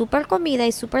con súper comida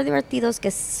y súper divertidos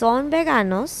que son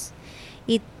veganos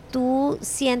y tú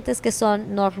sientes que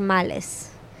son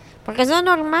normales, porque son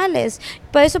normales.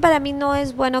 Por eso para mí no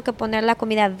es bueno que poner la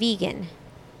comida vegan.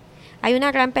 Hay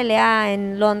una gran pelea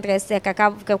en Londres,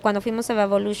 que cuando fuimos a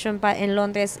Revolution en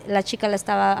Londres, la chica le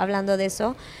estaba hablando de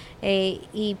eso,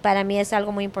 y para mí es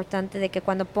algo muy importante de que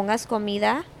cuando pongas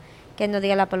comida, que no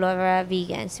diga la palabra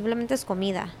vegan, simplemente es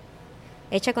comida,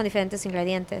 hecha con diferentes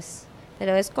ingredientes.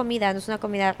 Pero es comida, no es una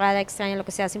comida rara, extraña, lo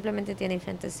que sea, simplemente tiene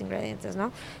diferentes ingredientes,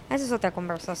 ¿no? Esa es otra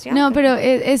conversación. No, pero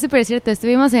es súper cierto.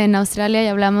 Estuvimos en Australia y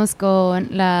hablamos con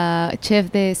la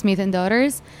chef de Smith &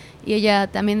 Daughters y ella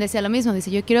también decía lo mismo.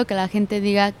 Dice, yo quiero que la gente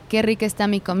diga qué rica está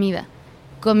mi comida.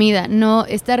 Comida, no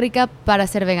está rica para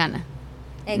ser vegana.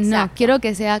 Exacto. No, quiero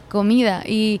que sea comida.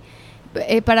 Y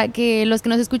para que los que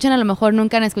nos escuchan a lo mejor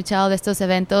nunca han escuchado de estos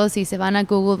eventos, si se van a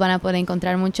Google van a poder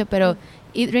encontrar mucho, pero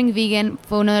Eat Drink Vegan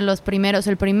fue uno de los primeros,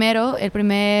 el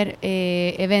primer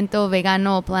evento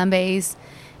vegano o plant-based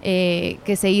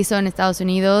que se hizo en Estados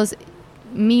Unidos.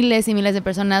 Miles y miles de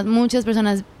personas, muchas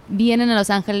personas vienen a Los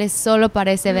Ángeles solo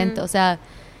para ese evento. O sea,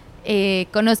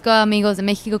 conozco amigos de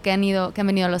México que han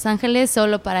venido a Los Ángeles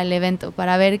solo para el evento,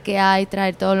 para ver qué hay,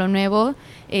 traer todo lo nuevo.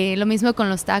 Lo mismo con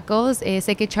los tacos.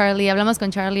 Sé que hablamos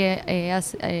con Charlie,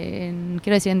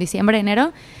 quiero decir en diciembre,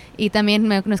 enero, y también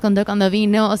nos contó cuando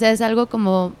vino. O sea, es algo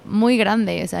como muy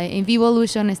grande. O sea, en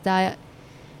Vivolution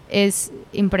es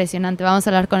impresionante. Vamos a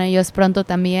hablar con ellos pronto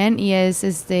también, y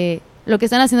lo que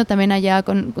están haciendo también allá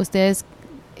con ustedes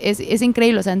es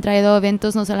increíble. O sea, han traído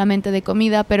eventos no solamente de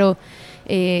comida, pero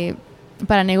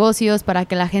para negocios, para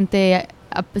que la gente,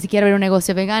 si quiere ver un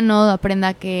negocio vegano,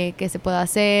 aprenda qué se puede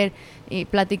hacer, y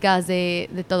pláticas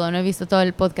de todo. No he visto todo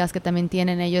el podcast que también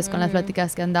tienen ellos con las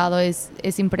pláticas que han dado. Es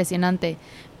impresionante.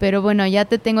 Pero bueno, ya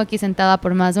te tengo aquí sentada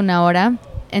por más de una hora.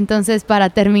 Entonces, para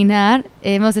terminar,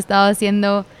 hemos estado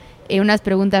haciendo unas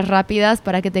preguntas rápidas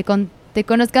para que te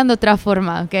conozcan de otra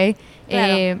forma, ¿ok?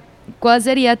 Claro. ¿Cuál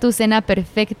sería tu cena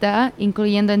perfecta,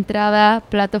 incluyendo entrada,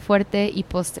 plato fuerte y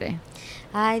postre?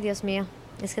 Ay, Dios mío,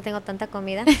 es que tengo tanta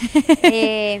comida.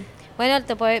 Bueno,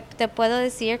 te puedo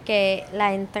decir que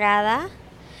la entrada,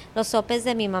 los sopes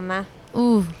de mi mamá.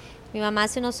 Mi mamá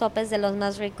hace unos sopes de los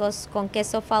más ricos con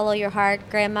queso Follow Your Heart,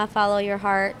 crema Follow Your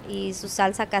Heart y su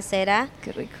salsa casera.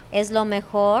 Qué rico. Es lo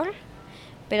mejor,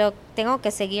 pero tengo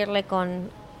que seguirle con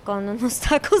unos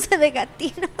tacos de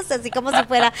vegatinos, así como si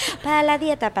fuera para la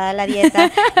dieta.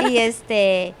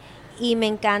 Y me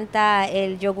encanta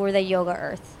el yogur de Yoga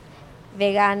Earth,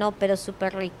 vegano, pero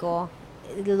súper rico,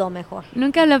 lo mejor.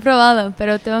 Nunca lo he probado,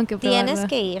 pero tengo que probarlo. Tienes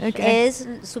que ir, Okay. es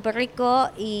súper rico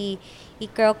y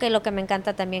creo que lo que me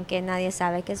encanta también que nadie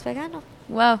sabe que es vegano.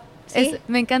 Wow. ¿Sí?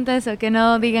 Me encanta eso, que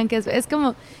no digan que es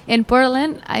como en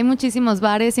Portland hay muchísimos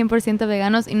bares 100%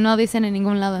 veganos y no dicen en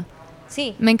ningún lado.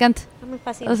 Sí. Me encanta. Muy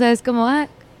fácil. O sea, es como,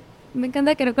 me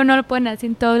encanta que no lo ponen así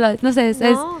en todos lados. No sé,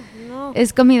 No.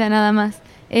 es comida nada más.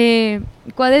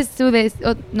 ¿Cuál es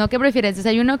qué prefieres?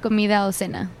 ¿Desayuno, comida o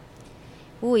cena?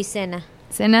 Uy, cena.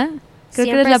 ¿Cena? Creo que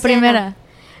Siempre eres la cena. primera.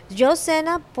 Yo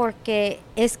cena porque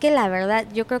es que la verdad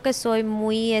yo creo que soy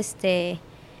muy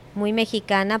muy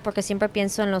mexicana porque siempre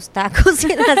pienso en los tacos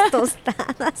y en las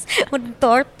tostadas, en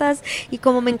tortas, y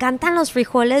como me encantan los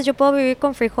frijoles, yo puedo vivir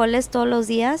con frijoles todos los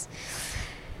días.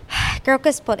 Creo que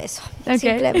es por eso, Okay.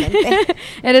 simplemente.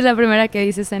 Eres la primera que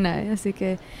dice cena, así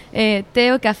que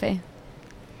 ¿té o café?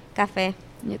 Café.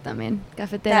 Yo también,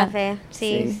 cafetera. Café,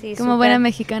 sí. Como súper. buena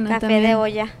mexicana Café también. de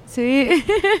olla. Sí.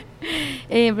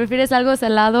 ¿Prefieres algo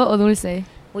salado o dulce?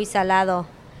 Uy, salado.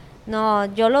 No,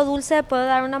 yo lo dulce puedo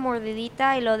dar una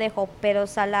mordidita y lo dejo, pero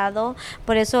salado,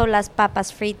 por eso las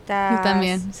papas fritas, Yo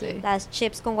también, sí. las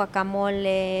chips con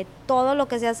guacamole, todo lo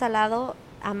que sea salado,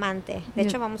 amante. De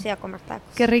hecho, vamos a ir a comer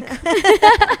tacos. Qué rico.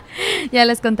 Ya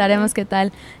les contaremos qué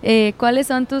tal. ¿Cuáles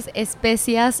son tus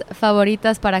especias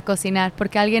favoritas para cocinar?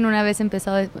 Porque alguien una vez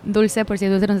Dulce, por si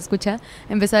Dulce nos escucha,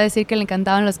 empezó a decir que le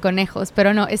encantaban los conejos,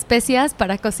 pero no, especias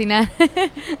para cocinar.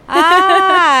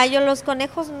 Yo los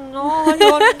conejos,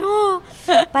 no.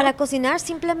 Para cocinar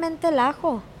simplemente el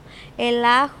ajo. El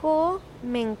ajo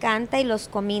me encanta y los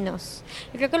cominos.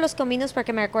 Yo creo que los cominos,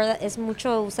 porque me recuerda, es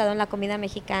mucho usado en la comida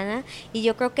mexicana y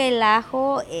yo creo que el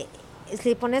ajo,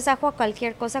 si pones ajo a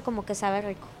cualquier cosa como que sabe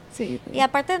rico. Sí. Y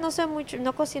aparte no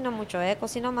cocino mucho,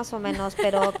 cocino más o menos,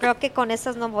 pero creo que con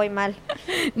estas no voy mal.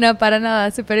 No, para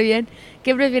nada, súper bien.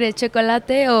 ¿Qué prefieres,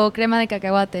 chocolate o crema de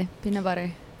cacahuate? Peanut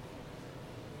butter.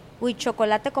 Uy,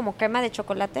 chocolate como crema de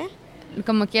chocolate.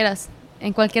 Como quieras,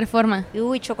 en cualquier forma.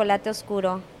 Uy, chocolate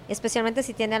oscuro. Especialmente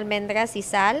si tiene almendras y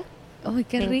sal. ¡Uy,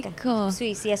 qué rico!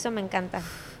 Sí, eso me encanta.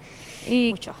 ¿Y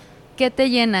mucho. qué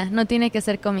te llena? No tiene que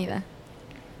ser comida.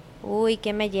 Uy,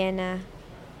 ¿qué me llena?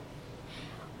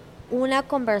 Una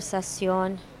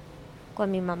conversación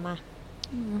con mi mamá.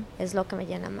 Es lo que me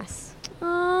llena más.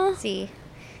 Sí,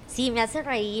 me hace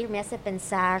reír, me hace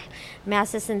pensar, me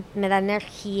da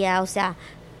energía, o sea,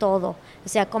 todo. O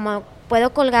sea, como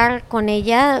puedo colgar con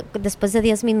ella después de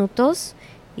 10 minutos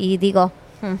y digo,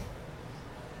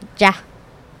 ya,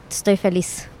 estoy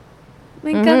feliz.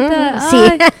 Me encanta. Sí.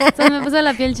 Ay, se me puso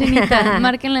la piel chinita.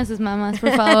 Márquenle a sus mamás,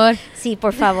 por favor. Sí,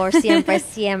 por favor, siempre,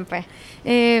 siempre.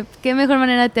 Qué mejor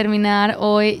manera de terminar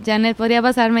hoy. Janette, podría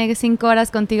pasarme 5 horas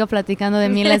contigo platicando de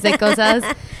miles de cosas.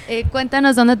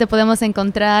 Cuéntanos dónde te podemos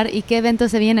encontrar y qué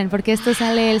eventos se vienen, porque esto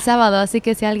sale el sábado, así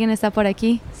que si alguien está por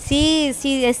aquí. Sí,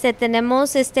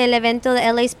 tenemos el evento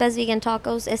de LA's Best Vegan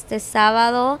Tacos este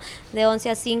sábado de 11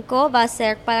 a 5. Va a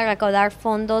ser para recaudar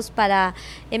fondos para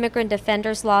Immigrant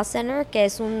Defenders Law Center, que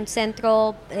es un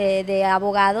centro de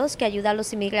abogados que ayuda a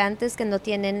los inmigrantes que no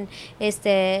tienen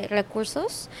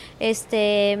recursos.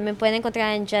 Me pueden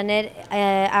encontrar en Janette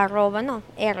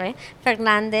R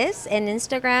Fernandez en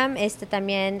Instagram,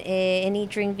 también en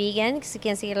Eat Drink Vegan, si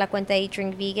quieren seguir la cuenta de Eat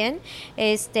Drink Vegan.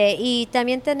 Y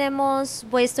también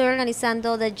estoy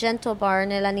organizando The Gentle Bar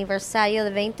en el aniversario de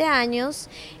 20 años,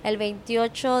 el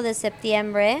 28 de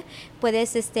septiembre.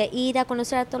 Puedes ir a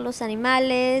conocer a todos los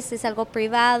animales, es algo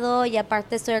privado y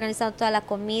aparte estoy organizando toda la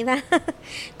comida.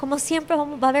 Como siempre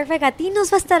va a haber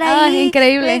vegatinos, va a estar ahí.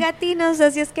 Increíble. Vegatinos,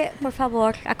 así es que por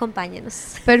favor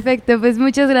acompáñenos. Perfecto, pues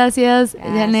muchas gracias.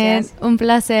 Janette, un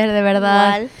placer de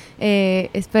verdad.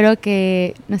 Espero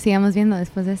que nos sigamos viendo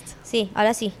después de esto. Sí,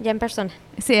 ahora sí, ya en persona.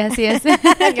 Sí, así es.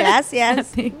 Gracias.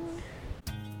 Sí.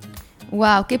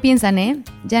 Wow, ¿qué piensan,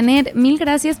 Janette, mil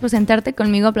gracias por sentarte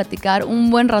conmigo a platicar un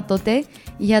buen ratote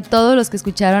y a todos los que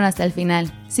escucharon hasta el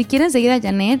final. Si quieren seguir a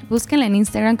Janette, búsquenla en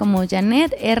Instagram como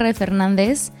Janette R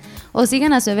Fernandez o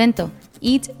sigan a su evento,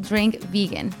 Eat Drink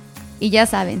Vegan. Y ya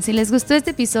saben, si les gustó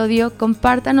este episodio,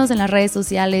 compártanos en las redes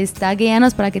sociales,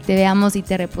 taguéanos para que te veamos y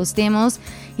te repostemos.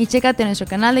 Y chécate nuestro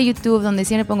canal de YouTube, donde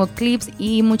siempre pongo clips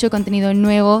y mucho contenido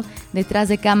nuevo detrás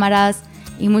de cámaras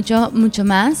y mucho, mucho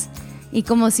más. Y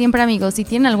como siempre, amigos, si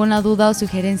tienen alguna duda o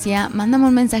sugerencia, mándame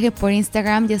un mensaje por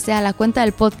Instagram, ya sea a la cuenta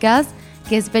del podcast,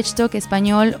 que es Veg Talk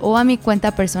Español, o a mi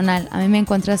cuenta personal. A mí me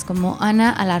encuentras como Ana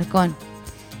Alarcón.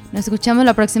 Nos escuchamos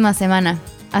la próxima semana.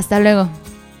 Hasta luego.